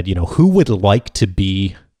just said, who would like to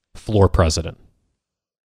be floor president?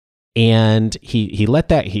 And he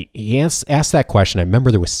asked that question. I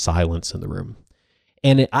remember there was silence in the room.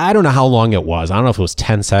 And I don't know how long it was. I don't know if it was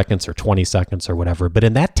 10 seconds or 20 seconds or whatever. But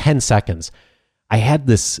in that 10 seconds, I had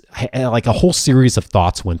like a whole series of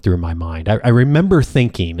thoughts went through my mind. I remember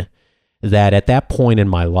thinking that at that point in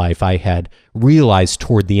my life, I had realized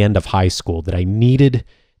toward the end of high school that I needed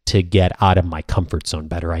to get out of my comfort zone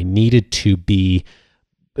better. I needed to be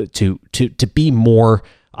more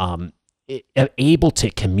able to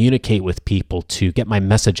communicate with people, to get my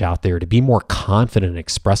message out there, to be more confident in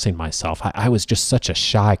expressing myself. I was just such a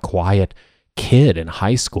shy, quiet kid in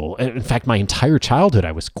high school. In fact, my entire childhood,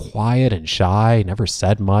 I was quiet and shy, never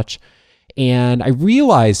said much. And I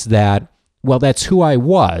realized that, well, that's who I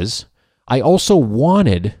was. I also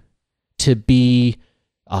wanted to be,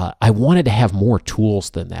 I wanted to have more tools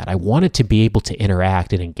than that. I wanted to be able to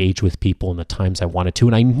interact and engage with people in the times I wanted to.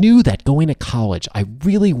 And I knew that going to college, I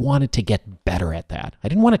really wanted to get better at that. I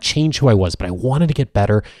didn't want to change who I was, but I wanted to get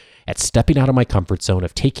better at stepping out of my comfort zone,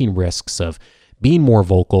 of taking risks, of being more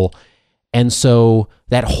vocal. And so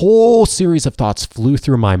that whole series of thoughts flew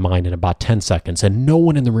through my mind in about 10 seconds, and no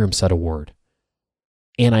one in the room said a word.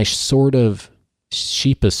 And I sort of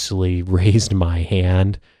sheepishly raised my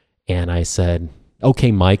hand and I said,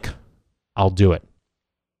 "Okay, Mike, I'll do it."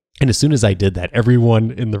 And as soon as I did that,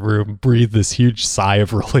 everyone in the room breathed this huge sigh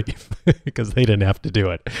of relief because they didn't have to do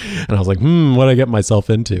it. And I was like, what did I get myself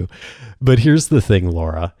into? But here's the thing,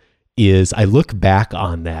 Laura, is I look back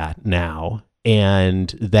on that now, and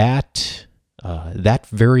that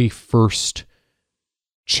very first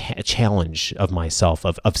challenge of myself,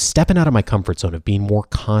 of stepping out of my comfort zone, of being more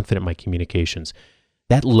confident in my communications,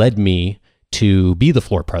 that led me to be the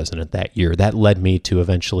floor president that year. That led me to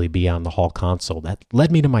eventually be on the hall console. That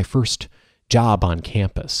led me to my first job on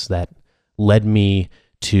campus. That led me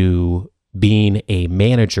to being a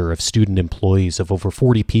manager of student employees of over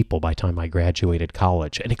 40 people by the time I graduated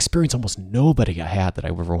college, an experience almost nobody I had that I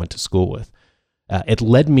ever went to school with. It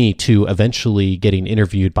led me to eventually getting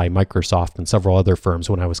interviewed by Microsoft and several other firms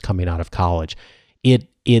when I was coming out of college.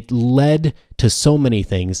 It led to so many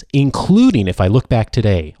things, including, if I look back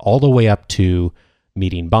today, all the way up to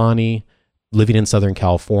meeting Bonnie, living in Southern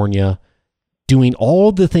California, doing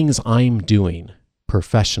all the things I'm doing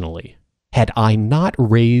professionally. Had I not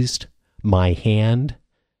raised my hand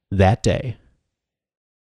that day,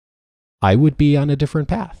 I would be on a different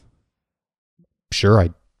path. Sure,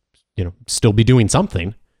 I'd still be doing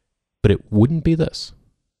something, but it wouldn't be this.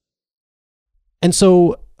 And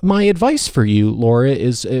so my advice for you, Laura,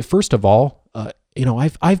 is first of all,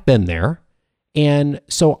 I've been there, and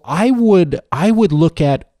so I would look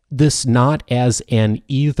at this not as an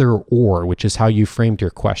either or, which is how you framed your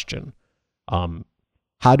question. Should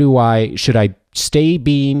I stay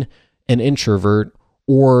being an introvert,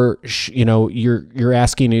 or you're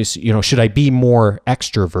asking is should I be more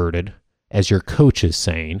extroverted, as your coach is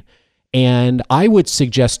saying? And I would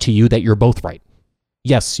suggest to you that you're both right.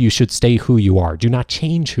 Yes, you should stay who you are. Do not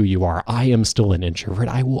change who you are. I am still an introvert.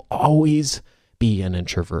 I will always be an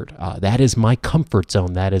introvert. That is my comfort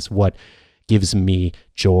zone. That is what gives me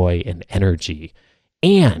joy and energy.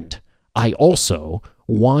 And I also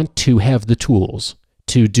want to have the tools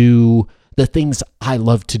to do the things I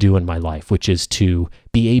love to do in my life, which is to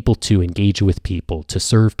be able to engage with people, to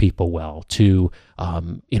serve people well, to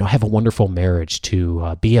have a wonderful marriage,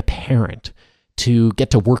 to be a parent, to get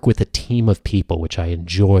to work with a team of people, which I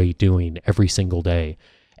enjoy doing every single day.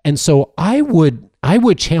 And so I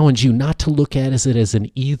would challenge you not to look at it as an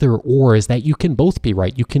either or, is that you can both be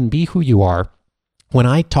right. You can be who you are. When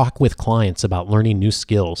I talk with clients about learning new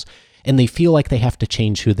skills and they feel like they have to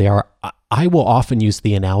change who they are, I will often use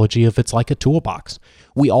the analogy of it's like a toolbox.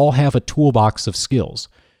 We all have a toolbox of skills,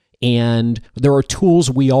 and there are tools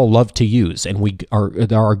we all love to use, and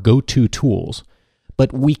there are go-to tools.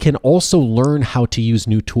 But we can also learn how to use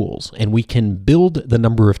new tools, and we can build the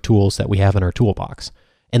number of tools that we have in our toolbox.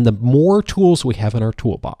 And the more tools we have in our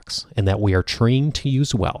toolbox and that we are trained to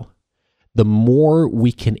use well, the more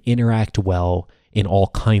we can interact well in all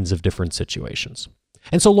kinds of different situations.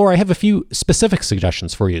 And so, Laura, I have a few specific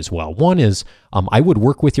suggestions for you as well. One is I would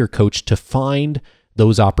work with your coach to find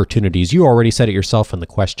those opportunities. You already said it yourself in the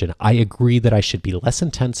question. I agree that I should be less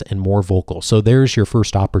intense and more vocal. So there's your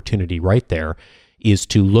first opportunity right there, is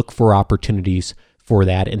to look for opportunities for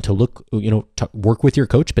that and to look, to work with your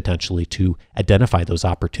coach potentially to identify those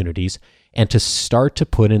opportunities and to start to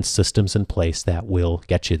put in systems in place that will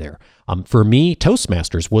get you there. For me,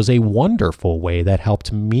 Toastmasters was a wonderful way that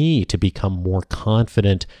helped me to become more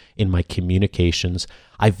confident in my communications.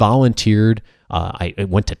 I volunteered. I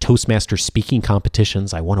went to Toastmasters speaking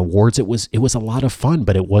competitions. I won awards. It was a lot of fun,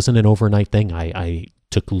 but it wasn't an overnight thing. I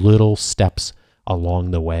took little steps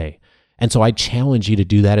along the way. And so I challenge you to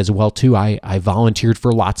do that as well, too. I volunteered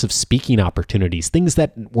for lots of speaking opportunities, things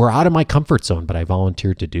that were out of my comfort zone, but I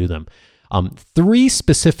volunteered to do them. 3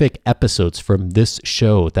 specific episodes from this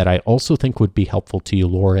show that I also think would be helpful to you,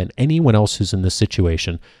 Laura, and anyone else who's in this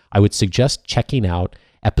situation. I would suggest checking out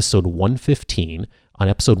episode 115. On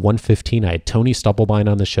episode 115, I had Tony Stubblebine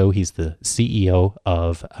on the show. He's the CEO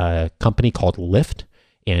of a company called Lyft.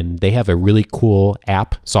 And they have a really cool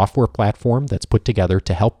app software platform that's put together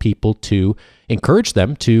to help people, to encourage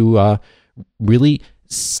them to really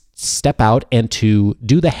step out and to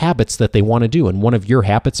do the habits that they want to do. And one of your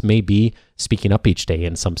habits may be speaking up each day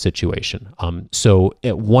in some situation. So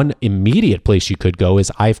one immediate place you could go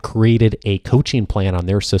is I've created a coaching plan on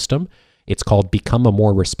their system. It's called Become a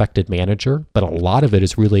More Respected Manager, but a lot of it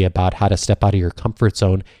is really about how to step out of your comfort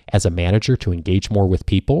zone as a manager to engage more with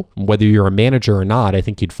people. Whether you're a manager or not, I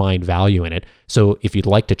think you'd find value in it. So if you'd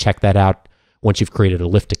like to check that out, once you've created a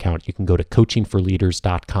Lyft account, you can go to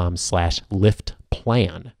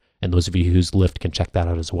coachingforleaders.com/LyftPlan. And those of you who's Lyft can check that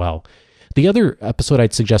out as well. The other episode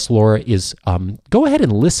I'd suggest, Laura, is go ahead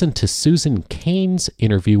and listen to Susan Cain's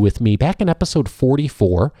interview with me back in episode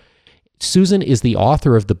 44. Susan is the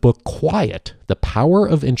author of the book Quiet, The Power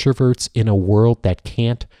of Introverts in a World That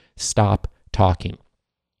Can't Stop Talking.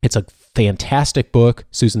 It's a fantastic book.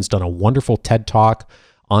 Susan's done a wonderful TED Talk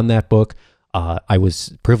on that book. I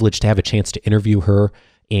was privileged to have a chance to interview her,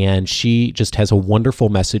 and she just has a wonderful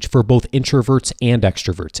message for both introverts and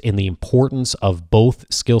extroverts and the importance of both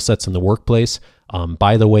skill sets in the workplace.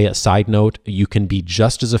 By the way, a side note, you can be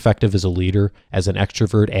just as effective as a leader as an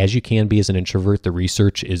extrovert as you can be as an introvert. The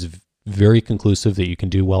research is very conclusive that you can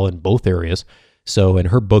do well in both areas. So, and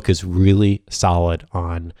her book is really solid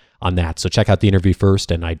on that. So check out the interview first,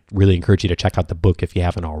 and I really encourage you to check out the book if you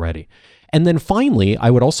haven't already. And then finally, I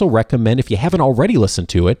would also recommend, if you haven't already listened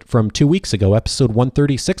to it, from 2 weeks ago, episode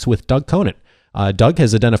 136 with Doug Conant. Doug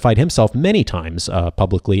has identified himself many times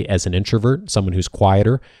publicly as an introvert, someone who's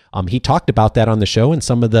quieter. He talked about that on the show and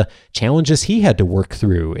some of the challenges he had to work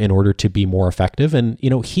through in order to be more effective. And,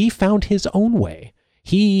 he found his own way.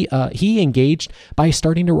 He engaged by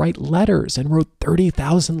starting to write letters and wrote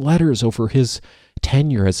 30,000 letters over his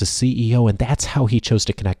tenure as a CEO, and that's how he chose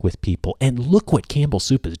to connect with people. And look what Campbell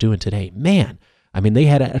Soup is doing today. Man, I mean, they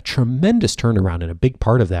had a tremendous turnaround, and a big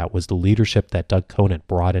part of that was the leadership that Doug Conant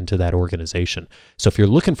brought into that organization. So if you're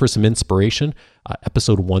looking for some inspiration,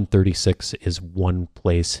 episode 136 is one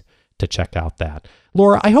place to check out that.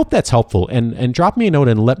 Laura, I hope that's helpful, and drop me a note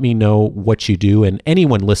and let me know what you do. And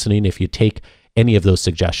anyone listening, if you take any of those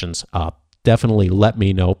suggestions, definitely let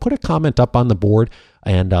me know. Put a comment up on the board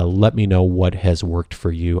and let me know what has worked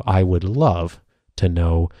for you. I would love to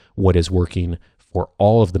know what is working for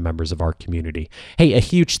all of the members of our community. Hey, a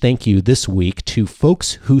huge thank you this week to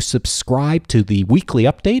folks who subscribe to the weekly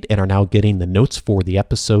update and are now getting the notes for the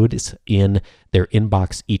episodes in their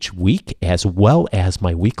inbox each week, as well as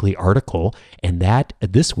my weekly article. And that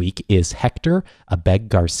this week is Hector Abeg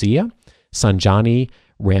Garcia, Sanjani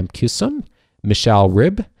Ramkusum, Michelle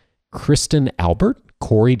Ribb, Kristen Albert,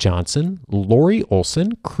 Corey Johnson, Lori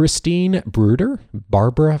Olson, Christine Bruder,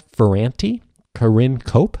 Barbara Ferranti, Corinne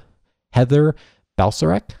Cope, Heather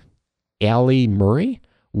Balsarek, Allie Murray,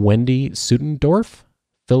 Wendy Sudendorf,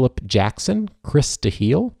 Philip Jackson, Chris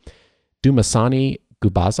DeHeel, Dumasani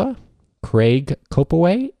Gubaza, Craig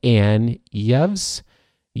Kopaway, and Yevs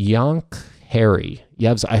Yankhari.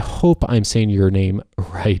 Yevs, I hope I'm saying your name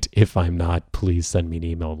right. If I'm not, please send me an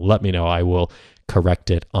email. Let me know. I will correct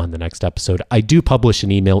it on the next episode. I do publish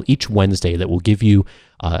an email each Wednesday that will give you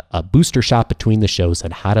a booster shot between the shows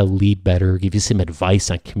on how to lead better, give you some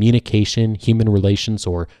advice on communication, human relations,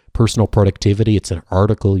 or personal productivity. It's an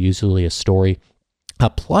article, usually a story,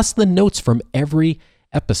 plus the notes from every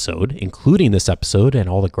episode, including this episode and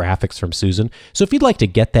all the graphics from Susan. So if you'd like to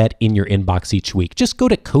get that in your inbox each week, just go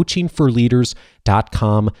to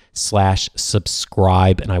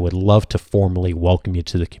coachingforleaders.com/subscribe, and I would love to formally welcome you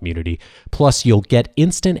to the community. Plus, you'll get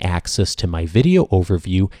instant access to my video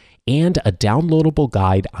overview and a downloadable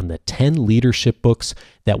guide on the 10 leadership books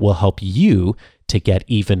that will help you to get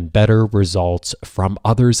even better results from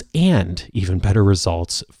others and even better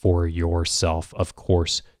results for yourself, of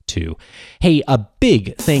course, too. Hey, a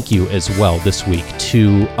big thank you as well this week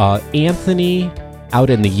to Anthony out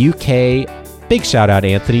in the UK, big shout out,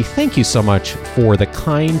 Anthony. Thank you so much for the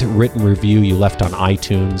kind written review you left on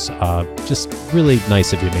iTunes. Just really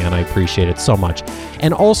nice of you, man. I appreciate it so much.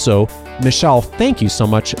 And also, Michelle, thank you so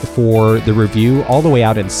much for the review all the way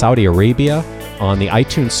out in Saudi Arabia on the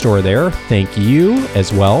iTunes store there. Thank you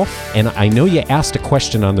as well. And I know you asked a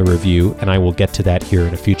question on the review, and I will get to that here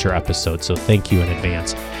in a future episode, so thank you in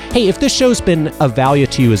advance. Hey, if this show's been of value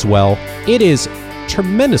to you as well, it is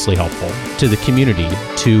tremendously helpful to the community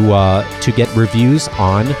to get reviews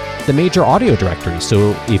on the major audio directories.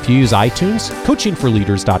 So if you use iTunes,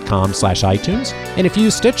 coachingforleaders.com/iTunes, and if you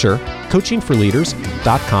use Stitcher,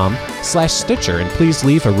 coachingforleaders.com/Stitcher, and please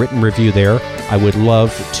leave a written review there. I would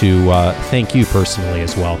love to thank you personally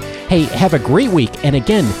as well. Hey, have a great week, and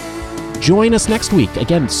again, join us next week.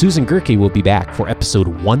 Again, Susan Gerke will be back for episode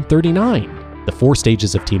 139, The 4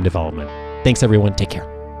 Stages of Team Development. Thanks, everyone. Take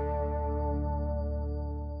care.